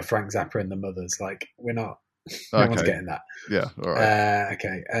Stops" by Frank Zappa and the Mothers. Like we're not. No one's getting that. Yeah. All right.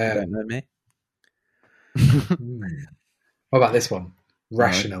 Okay. Don't know me. What about this one?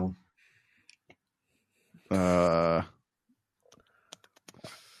 "Rational." I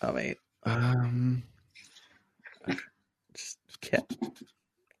mean, just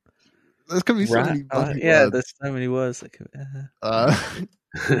there's gonna be so many. yeah, there's so many words that could.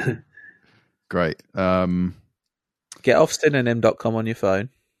 Great. Get off synonym.com on your phone.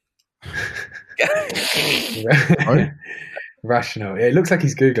 "Rational." Yeah, it looks like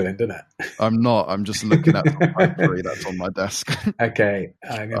he's Googling, doesn't it? I'm not. I'm just looking at the three that's on my desk. Okay,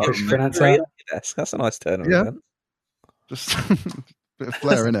 I'm going to push for an answer. Yes, that's a nice turn of Yeah. events. Just a bit of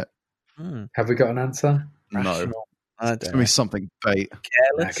flair in it. Have we got an answer? No. I It's don't gonna be something bait.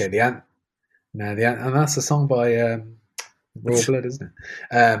 Careless. Okay, and that's a song by Raw Blood, isn't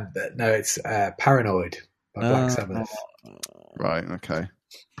it? But no, it's "Paranoid" by Black Sabbath. Right. Okay.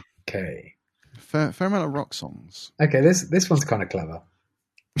 Okay. Fair amount of rock songs. Okay, this one's kind of clever.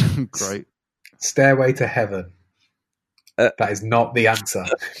 Great. "Stairway to Heaven." That is not the answer.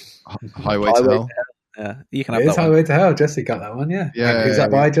 Highway to Hell. Yeah, you can have It is that one. "Highway to Hell." Jesse got that one, yeah. Yeah, Who's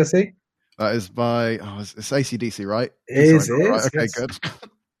that by, Jesse? That is by. It's AC/DC, right? It is. Right, okay, Yes. good.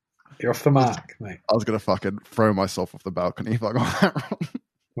 You're off the mark, mate. I was gonna fucking throw myself off the balcony if I got that wrong.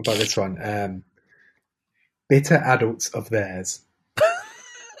 What about this one? "Bitter Adults of Theirs."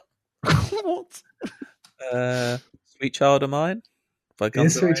 What? Sweet Child of Mine. By It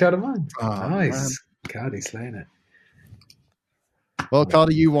Guns is N' "Sweet Roses. Child of Mine." Oh, Nice. man. Cardi slaying it. Well,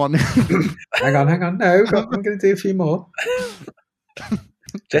 Carter, you won. Hang on. No, I'm going to do a few more.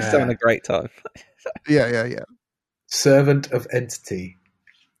 Just having a great time. yeah. "Servant of Entity."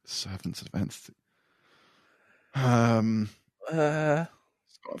 Servants of Entity. Uh,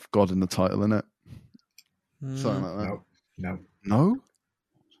 It's got God in the title, innit? Something like that. No. No?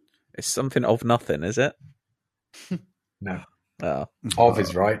 It's something of nothing, is it? No. Oh, Of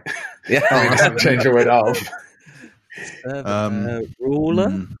is right. yeah. I mean, haven't changed the word of.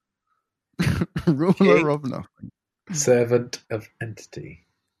 Ruler. Ruler of nothing. "Servant of Entity."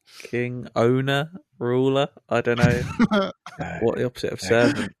 King, owner, ruler. I don't know what the opposite of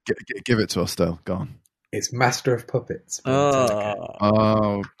servant. Give it to us, Dale. Go on. It's "Master of Puppets." by Metallica. Oh,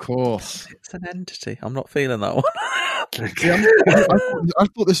 Oh, of course. it's an entity. I'm not feeling that one. I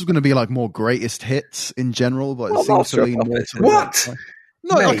thought this was going to be like more greatest hits in general, but it Well, seems Master to of lean more Puppets. to What?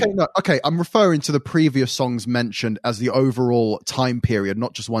 No, okay. I'm referring to the previous songs mentioned as the overall time period,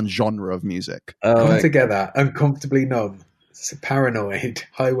 not just one genre of music. Come together. "Uncomfortably Numb." It's "Paranoid."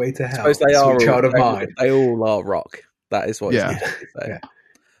 "Highway to Hell." I suppose they are "Sweet Child of all, Mine." they all are rock. That is what Yeah. it's easy to say. Yeah.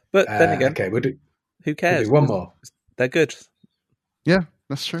 But then again, Okay, we'll do who cares? one more. They're good. Yeah,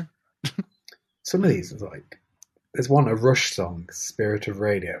 that's true. Some of these is like, there's one, a Rush song, "Spirit of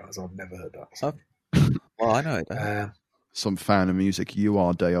Radio." As I've never heard that song. Well, I know it. Some fan of music you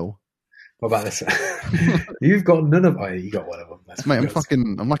are, Dale. What about this? You've got none of. Oh, you got one of them. That's Mate, good.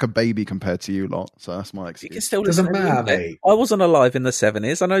 I'm like a baby compared to you lot, so that's my You excuse. can still Doesn't listen to matter, music. mate. I wasn't alive in the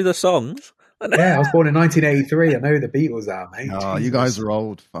 70s. I know the songs. Yeah, I was born in 1983. I know who the Beatles are, mate. Oh, you Jesus. guys are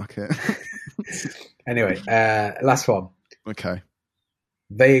old. Fuck it. Anyway, last one. Okay.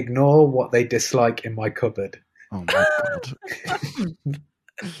 "They ignore what they dislike in my cupboard." Oh my god.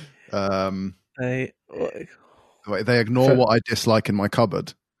 They, Wait, they ignore what I dislike in my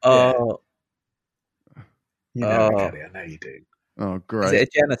cupboard. oh, You know, Caddy, I know you do. Oh, is great. it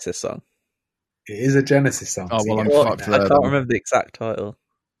a Genesis song? It is a Genesis song. Oh, so well, you I'm get it fucked now. I there. can't remember the exact title.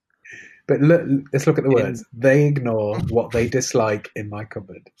 But let's look at the words. "They ignore what they dislike in my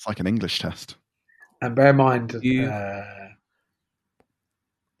cupboard." It's like an English test. And bear in mind,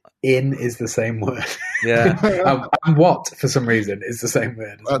 in is the same word. Yeah. And what, for some reason, is the same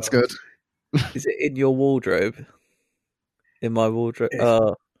word. That's well. good. Is it in your wardrobe? In my wardrobe?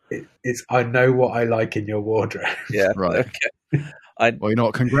 It's I know what I like in your wardrobe. Yeah. Right. Okay. Well, you know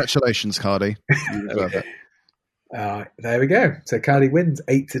what? Congratulations, Cardi. You deserve it. There we go. So Cardi wins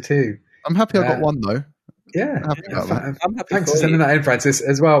 8-2. I'm happy I got one, though. Yeah. I'm happy about that. I'm happy Thanks for sending that in, Francis,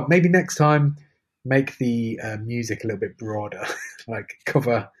 as well. Maybe next time, make the music a little bit broader. Like,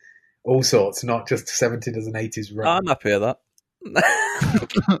 cover all sorts, not just 70s and 80s rock. I'm happy with that.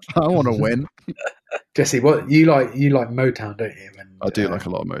 I want to win. Jesse, what you like Motown, don't you? And, I do like a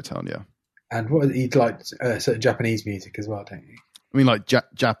lot of Motown, yeah. And what you'd like certain Japanese music as well, don't you? I mean, like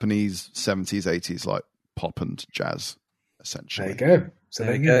Japanese 70s, 80s, like pop and jazz, essentially. There you go. So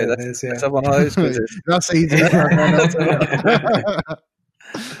there you go. Let's have one of those quizzes. That's easy.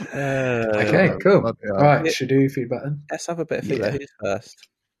 Okay, cool. Right, should we do feedback then? Let's have a bit of feedback. Who's first?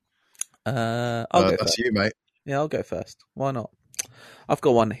 I'll go that's first. you, mate. Yeah, I'll go first. Why not? I've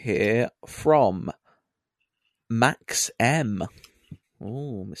got one here from Max M.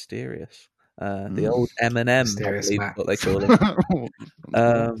 Oh, mysterious. The old M&M, Mysterious I believe Max. what they call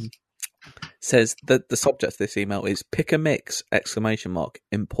it. Says that the subject of this email is "pick a mix!" !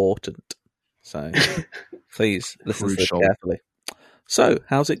 Important. So please listen to this Crucial. carefully. So,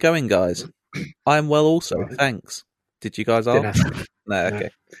 how's it going, guys? I'm well also, Right. thanks. Did you guys Didn't ask? ask me. No, okay.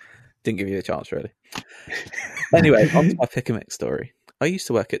 Didn't give you a chance, really. Anyway, on to my pick a mix story. I used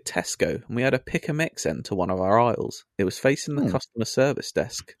to work at Tesco, and we had a pick a mix end to one of our aisles. It was facing the customer service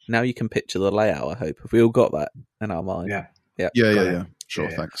desk. Now you can picture the layout, I hope. Have we all got that in our mind? Yeah. Yeah. Sure,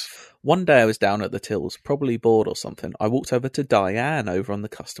 Yeah. thanks. One day I was down at the tills, probably bored or something. I walked over to Diane over on the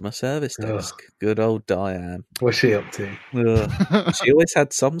customer service desk. Good old Diane. What's she up to? Ugh. She always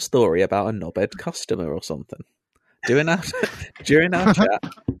had some story about a knobhead customer or something. During our chat,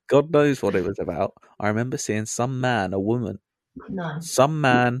 God knows what it was about. I remember seeing some man, a woman.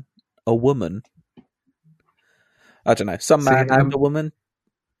 I don't know. Some man and a woman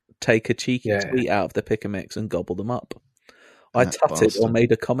take a cheeky tweet out of the pick a mix and gobble them up. I tutted or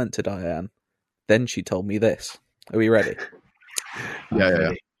made a comment to Diane. Then she told me this. Are we ready?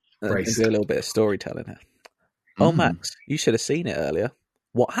 Yeah. Let's do a little bit of storytelling here. Oh, Max, you should have seen it earlier.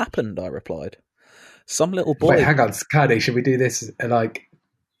 What happened? I replied. Some little boy. Wait, hang on, Cardi, should we do this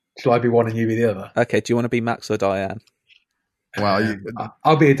shall I be one and you be the other? Okay, do you want to be Max or Diane? Wow,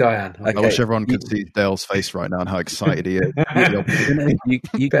 I'll be a Diane. Okay. I wish everyone could see Dale's face right now and how excited he is. You Bit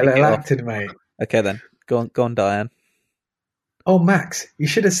kick it off. acting, mate. Okay, then. Go on, Diane. Oh, Max, you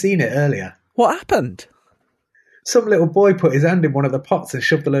should have seen it earlier. What happened? Some little boy put his hand in one of the pots and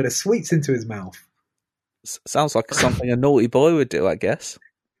shoved a load of sweets into his mouth. Sounds like something a naughty boy would do, I guess.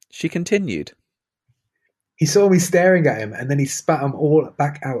 She continued. He saw me staring at him and then he spat them all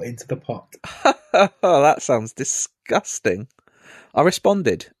back out into the pot. Oh, that sounds disgusting. I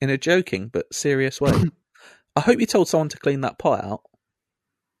responded in a joking but serious way. I hope you told someone to clean that pot out.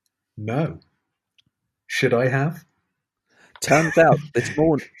 No. Should I have? Turns out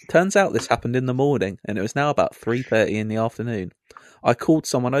this happened in the morning, and it was now about 3:30 in the afternoon. I called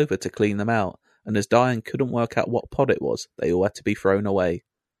someone over to clean them out, and as Diane couldn't work out what pot it was, they all had to be thrown away.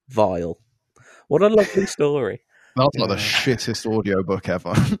 Vile. What a lovely story. That's like the shittest audiobook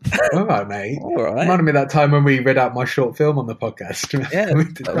ever. All right, mate. All right. Reminded me of that time when we read out my short film on the podcast. Yeah, We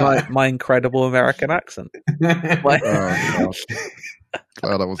did that. my incredible American accent. Oh, gosh.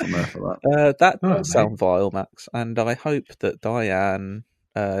 Glad I wasn't there for that. That All right, does sound vile, Max, and I hope that Diane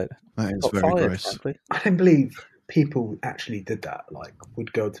That is got very fired, gross. frankly. I don't believe people actually did that. Like,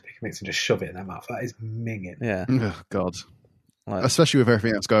 would go to pick a mix and just shove it in their mouth. That is minging. Yeah. Oh, God. Like, Especially with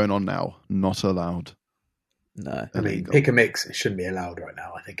everything that's going on now. Not allowed. no. I mean, Illegal. pick a mix shouldn't be allowed right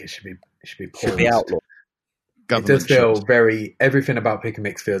now. I think it should be paused. Should be outlawed. It does Government feel should. everything about pick a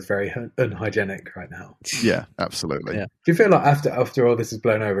mix feels very unhygienic right now. Yeah, absolutely. Yeah. Do you feel like after all this is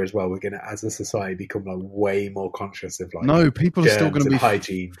blown over as well, we're going to, as a society, become like way more conscious of like No, people are still germs going to and be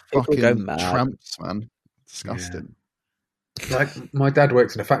hygiene? People go fucking mad. tramps, man. Disgusting. Like my dad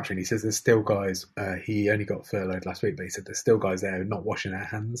works in a factory and he says there's still guys, he only got furloughed last week, but he said there's still guys there not washing their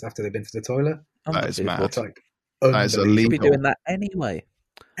hands after they've been to the toilet. That is Unbelievable. mad. It's like That is Should illegal. be doing that anyway.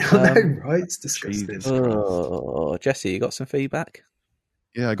 I know, right? It's disgusting. Jesus. Oh, Jesse, you got some feedback?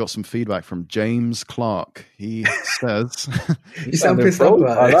 Yeah, I got some feedback from James Clark. He says, You sound pissed off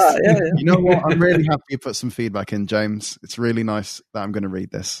about like this. that. Yeah, you know what? I'm really happy you put some feedback in, James. It's really nice that I'm going to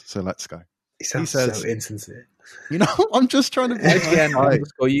read this. So let's go. He sounds says- so insincere. You know, I'm just trying to be IGN nice.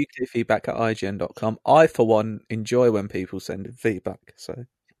 _ UK feedback at IGN.com. I, for one, enjoy when people send in feedback. So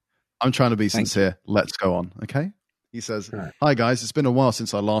I'm trying to be Thank sincere. Let's go on, okay? He says, Right. "Hi guys, it's been a while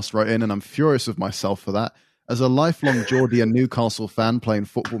since I last wrote in, and I'm furious with myself for that. As a lifelong Geordie and Newcastle fan playing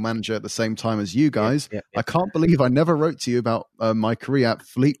Football Manager at the same time as you guys, Yeah. I can't believe I never wrote to you about my career at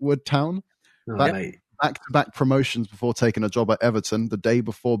Fleetwood Town. Oh, That- mate. Back-to-back promotions before taking a job at Everton, the day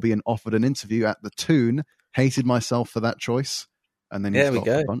before being offered an interview at the Toon. Hated myself for that choice." And then he's There we got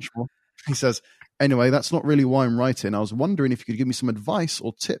go. a bunch more. He says, "Anyway, that's not really why I'm writing. I was wondering if you could give me some advice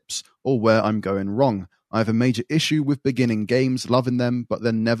or tips or where I'm going wrong. I have a major issue with beginning games, loving them, but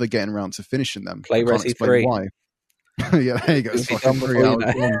then never getting around to finishing them. Play I can't Resi explain 3. why." Yeah, there you go. It's You'll be fucking done 3 before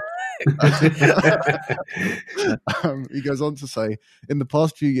hours you know. long. He goes on to say, "In the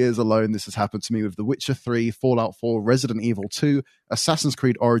past few years alone, this has happened to me with The Witcher 3, Fallout 4, Resident Evil 2, Assassin's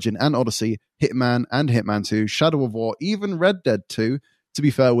Creed Origin and Odyssey, Hitman and Hitman 2, Shadow of War, even Red Dead 2. To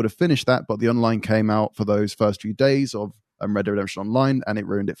be fair, I would have finished that, but the online came out for those first few days of Red Dead Redemption Online, and it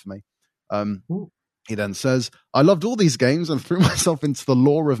ruined it for me." He then says, "I loved all these games and threw myself into the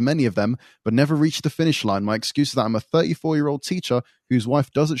lore of many of them, but never reached the finish line. My excuse is that I'm a 34-year-old teacher whose wife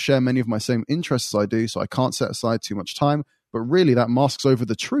doesn't share many of my same interests as I do, so I can't set aside too much time. But really, that masks over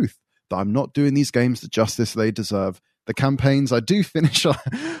the truth that I'm not doing these games the justice they deserve. The campaigns I do finish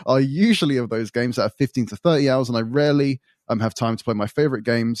are usually of those games that are 15 to 30 hours, and I rarely have time to play my favorite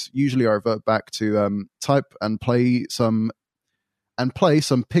games. Usually I revert back to type and play some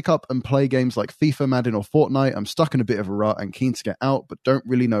pick up and play games like FIFA, Madden, or Fortnite. I'm stuck in a bit of a rut and keen to get out, but don't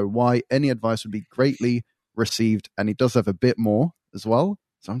really know why. Any advice would be greatly received." And he does have a bit more as well.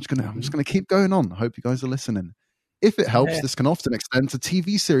 So I'm just gonna keep going on. I hope you guys are listening. "If it helps, this can often extend to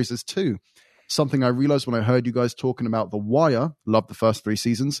TV series too. Something I realized when I heard you guys talking about The Wire. Loved the first 3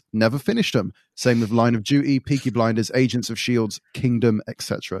 seasons, never finished them. Same with Line of Duty, Peaky Blinders, Agents of S.H.I.E.L.D., Kingdom,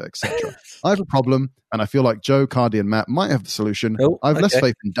 etc., etc. I have a problem, and I feel like Joe, Cardi, and Matt might have the solution. Oh, I have less okay.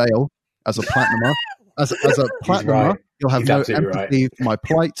 faith in Dale as a platinumer. As a platinumer, right. you'll have He's no absolutely empathy for my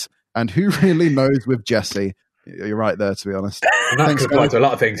plight. And who really knows with Jesse?" You're right there, to be honest. And that Thanks, could apply guys. to a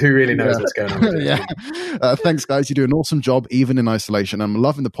lot of things. Who really knows Yeah. what's going on? With it? Yeah. Thanks, guys. You do an awesome job, even in isolation. I'm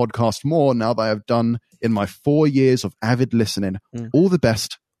loving the podcast more now that I have done in my 4 years of avid listening. All the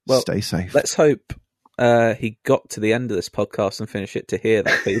best. Well, Stay safe. Let's hope he got to the end of this podcast and finished it to hear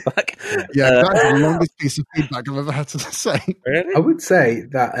that feedback. Yeah, that's the longest piece of feedback I've ever had to say. Really? I would say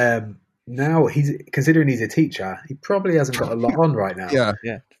that now considering he's a teacher, he probably hasn't got a lot on right now. Yeah,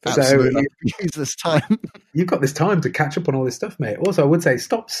 Yeah. absolutely. Use this time. You've got this time to catch up on all this stuff, mate. Also, I would say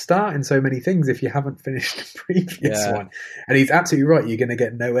stop starting so many things if you haven't finished the previous Yeah. one. And he's absolutely right. You're going to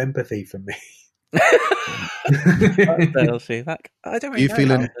get no empathy from me. Dale feedback. I don't Are really you know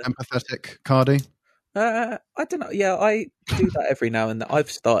feeling how empathetic, Cardi? I don't know. Yeah, I do that every now and then.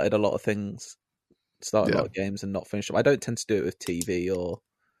 I've started a lot of things, a lot of games and not finished them. I don't tend to do it with TV or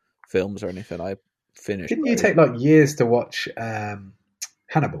films or anything. I finish. Didn't you take like years to watch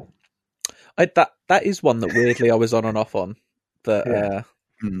Hannibal? That is one that weirdly I was on and off on. But Yeah.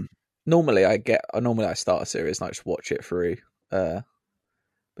 normally I start a series and I just watch it through. But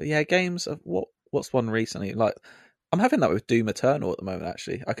yeah, games. What's one recently? Like I'm having that with Doom Eternal at the moment.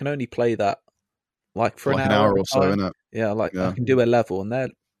 Actually, I can only play that like for Like an hour or so, time. innit? Yeah, I can do a level, and they're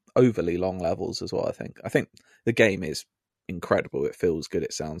overly long levels as well. I think the game is incredible. It feels good.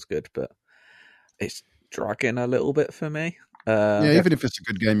 It sounds good, but it's dragging a little bit for me. Even if it's a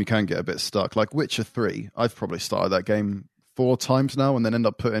good game, you can get a bit stuck. Like Witcher 3, I've probably started that game 4 times now and then end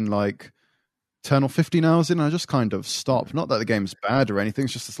up putting like 10 or 15 hours in. And I just kind of stop. Not that the game's bad or anything.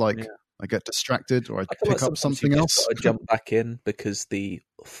 It's just I get distracted or I feel pick like up sometimes something you else. just gotta jump back in because the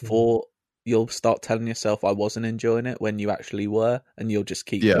thought you'll start telling yourself I wasn't enjoying it when you actually were, and you'll just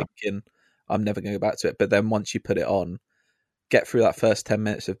keep thinking I'm never going to go back to it. But then once you put it on, get through that first 10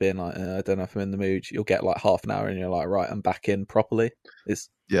 minutes of being like, I don't know if I'm in the mood. You'll get like half an hour and you're like, right, I'm back in properly. I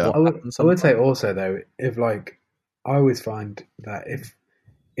would say also though, if like I always find that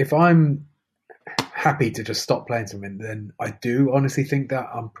if I'm happy to just stop playing something, then I do honestly think that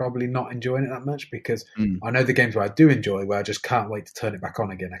I'm probably not enjoying it that much, because I know the games where I do enjoy, where I just can't wait to turn it back on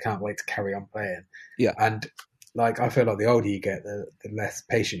again. I can't wait to carry on playing. Yeah. And like I feel like the older you get, the less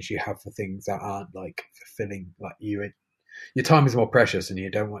patience you have for things that aren't like fulfilling. Like your time is more precious, and you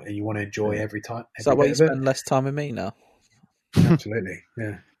want to enjoy every time. Is that why you spend less time with me now? Absolutely,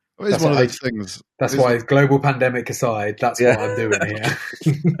 yeah. Well, it's one of those things. That's why, global pandemic aside, that's what I'm doing here.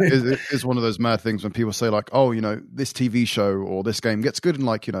 It's one of those mad things when people say like, oh, this TV show or this game gets good in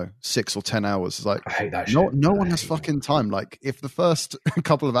like 6 or 10 hours. It's like, I hate that shit. No one has fucking time. Like if the first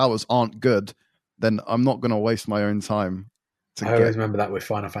couple of hours aren't good, then I'm not going to waste my own time. I always remember that with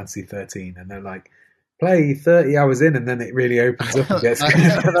Final Fantasy 13, and they're like, play 30 hours in, and then it really opens up and gets good.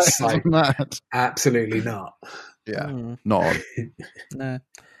 That's like, mad. absolutely not. Yeah, not on. No.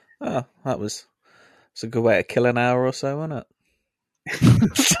 Oh, it's a good way to kill an hour or so, wasn't it?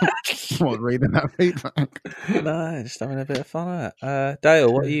 What, reading that feedback? No, just having a bit of fun at it.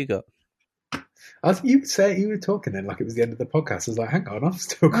 Dale, what have you got? I think you were talking then like it was the end of the podcast. I was like, hang on, I've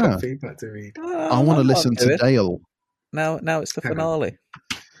still got feedback to read. I want to listen to Dale. Now it's the finale.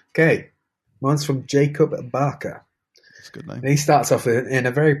 Okay, mine's from Jacob Barker. That's a good name. And he starts off in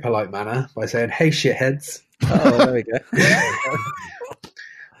a very polite manner by saying, "Hey, shitheads." Oh, there we go.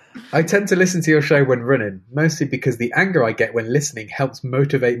 I tend to listen to your show when running, mostly because the anger I get when listening helps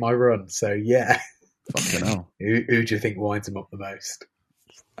motivate my run. So, yeah. Fucking hell. Who do you think winds him up the most?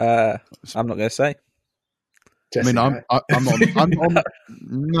 I'm not going to say. Jesse, I mean, right? I'm on.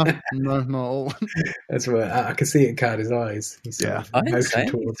 No, not all. That's what I can see it in Cardi's eyes. He's sort of I didn't say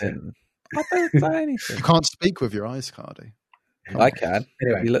motioning towards him. anything. I don't say anything. You can't speak with your eyes, Cardi. I can.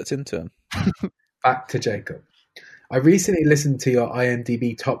 Anyway. You looked into him. Back to Jacob. I recently listened to your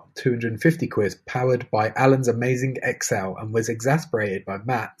IMDb Top 250 quiz powered by Alan's Amazing Excel and was exasperated by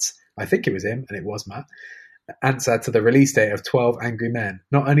Matt's, I think it was him, and it was Matt, answer to the release date of 12 Angry Men,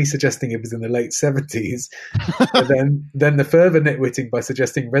 not only suggesting it was in the late 70s, but then the further nitwitting by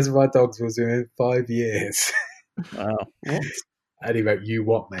suggesting Reservoir Dogs was in 5 years. Wow. What? And he wrote, "You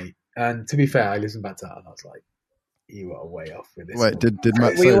what, mate?" And to be fair, I listened back to that and I was like, you are way off with this. Wait, did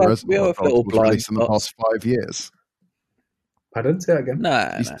Matt We say all have Reservoir Dogs little was blind released in the past 5 years? Pardon? Say that again.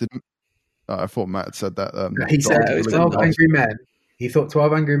 No. Didn't. I thought Matt had said that. He said it was 12 in Angry Men. He thought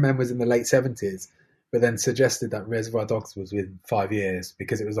 12 Angry Men was in the late 70s, but then suggested that Reservoir Dogs was within 5 years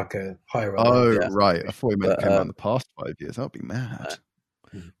because it was like a higher. Oh, yeah. right. I thought he meant it But, came out in the past 5 years. That would be mad.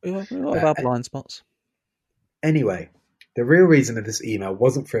 We all have our blind spots. Anyway, the real reason of this email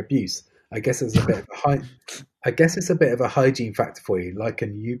wasn't for abuse. I guess it's a bit of a hygiene factor for you, like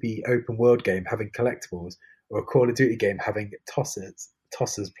an UB open world game having collectibles or a Call of Duty game having tossers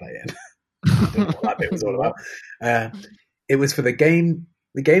playing. I don't know what that bit was all about. It was for the game.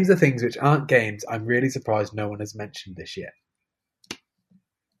 The games are things which aren't games. I'm really surprised no one has mentioned this yet.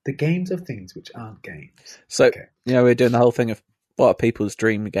 The games are things which aren't games. So, Okay. we're doing the whole thing of what are people's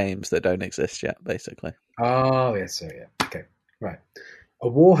dream games that don't exist yet, basically. Oh, yes, so yeah. Okay, right. A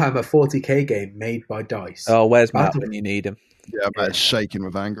Warhammer 40k game made by DICE. Oh, where's Matt Battle- when you need him? Yeah, Matt's shaking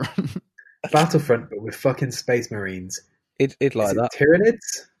with anger. Battlefront, but with fucking Space Marines. He'd like that.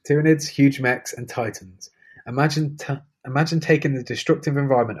 Tyranids, huge mechs, and Titans. Imagine taking the destructive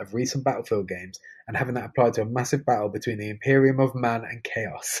environment of recent Battlefield games and having that applied to a massive battle between the Imperium of Man and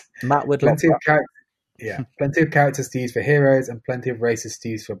Chaos. Matt would love that. Plenty of characters to use for heroes and plenty of races to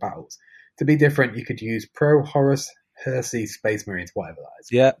use for battles. To be different, you could use Pro Horus Hersey Space Marines, whatever that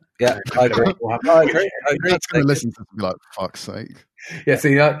is. Yeah, I agree. I agree. That's going to listen to it and be like, fuck's sake. Yeah,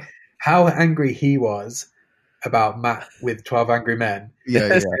 see, like, how angry he was about Matt with 12 Angry Men.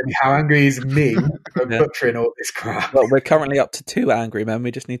 Yeah. And how angry is me for butchering all this crap. Well, we're currently up to 2 Angry Men. We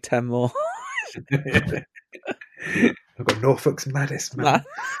just need 10 more. I've got Norfolk's maddest, man.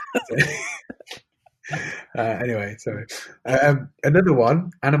 Anyway, sorry. Another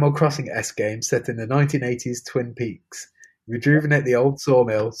one, Animal Crossing-esque game set in the 1980s Twin Peaks. Rejuvenate the old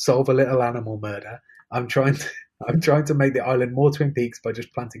sawmill, solve a little animal murder. I'm trying to make the island more Twin Peaks by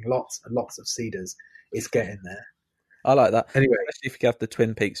just planting lots and lots of cedars. It's getting there. I like that. Anyway, especially if you have the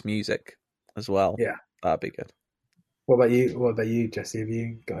Twin Peaks music as well. Yeah, that'd be good. What about you, Jesse? Have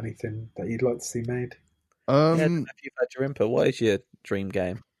you got anything that you'd like to see made? If you've had your input, what is your dream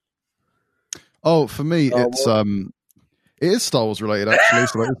game? Oh, for me, it is Star Wars related, actually,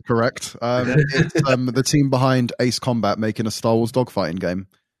 so that is correct. It's the team behind Ace Combat making a Star Wars dogfighting game,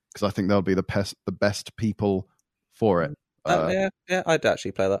 because I think they'll be the best people for it. Yeah, I'd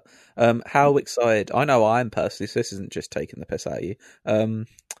actually play that. How excited? I know I am personally, so this isn't just taking the piss out of you.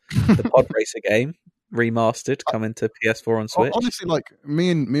 The Pod Racer game, remastered, coming to PS4 on Switch. Honestly, like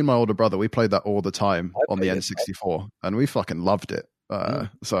me and my older brother, we played that all the time on the N64, and we fucking loved it.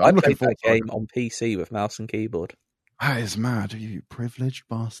 So I'm looking forward to that game on PC with mouse and keyboard. That is mad. You privileged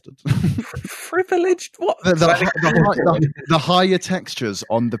bastard. Privileged? What? The higher textures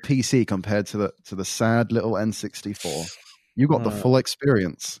on the PC compared to the sad little N64. You got the full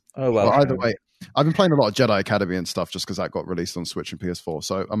experience. Oh well. But either way, I've been playing a lot of Jedi Academy and stuff just because that got released on Switch and PS4.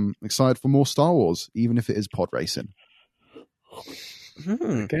 So I'm excited for more Star Wars, even if it is pod racing.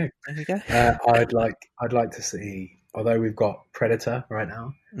 Okay. There you go. I'd like to see. Although we've got Predator right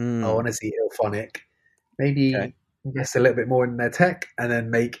now, I want to see Ilphonic. Maybe invest a little bit more in their tech, and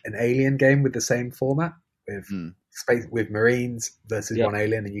then make an Alien game with the same format with space with Marines versus one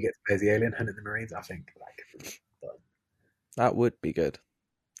alien, and you get to play as the alien hunting the Marines. I think that would be good.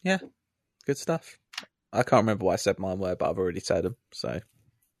 Yeah, good stuff. I can't remember what I said mine were, but I've already said them, so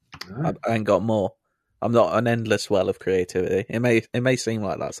Right. I ain't got more. I'm not an endless well of creativity. It may seem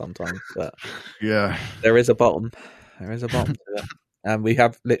like that sometimes, but Yeah. there is a bottom. There is a bottom to it, and we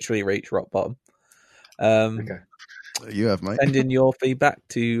have literally reached rock bottom. Okay. You have, mate. Send in your feedback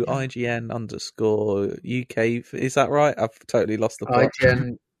to IGN_UK. Is that right? I've totally lost the plot.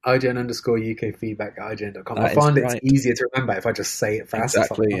 IGN_UK feedback at IGN.com. That I find is it's right. easier to remember if I just say it fast.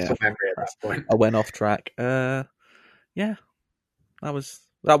 Exactly, It's yeah. muscle memory at that point. I went off track. Yeah, that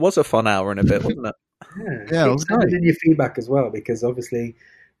was a fun hour and a bit, wasn't it? Yeah, it keep was sending great. in your feedback as well, because obviously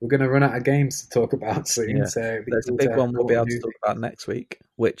we're going to run out of games to talk about soon. Yeah. So it'd be There's a cool big to one we'll be able to music. talk about next week,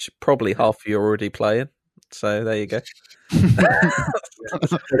 which probably half of you are already playing. So there you go. So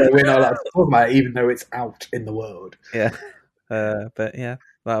that we're not allowed to talk about it, even though it's out in the world. Yeah. But yeah,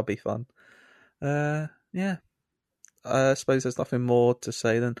 that'll be fun. Yeah. I suppose there's nothing more to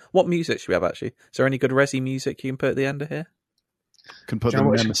say then. What music should we have, actually? Is there any good Resi music you can put at the end of here? Can put Do you the know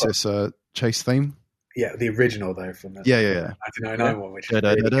what she Nemesis chase theme. Yeah, the original though from the Yeah. 1999 one, which is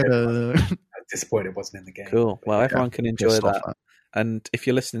really good. I'm disappointed it wasn't in the game. Cool. Well, everyone can enjoy Pissed off that. And if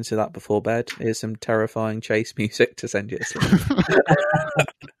you're listening to that before bed, here's some terrifying chase music to send you to sleep.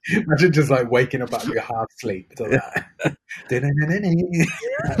 Imagine just like waking up out of your half sleep to that.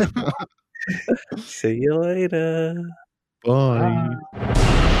 See you later. Bye.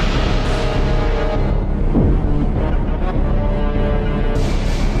 Ah.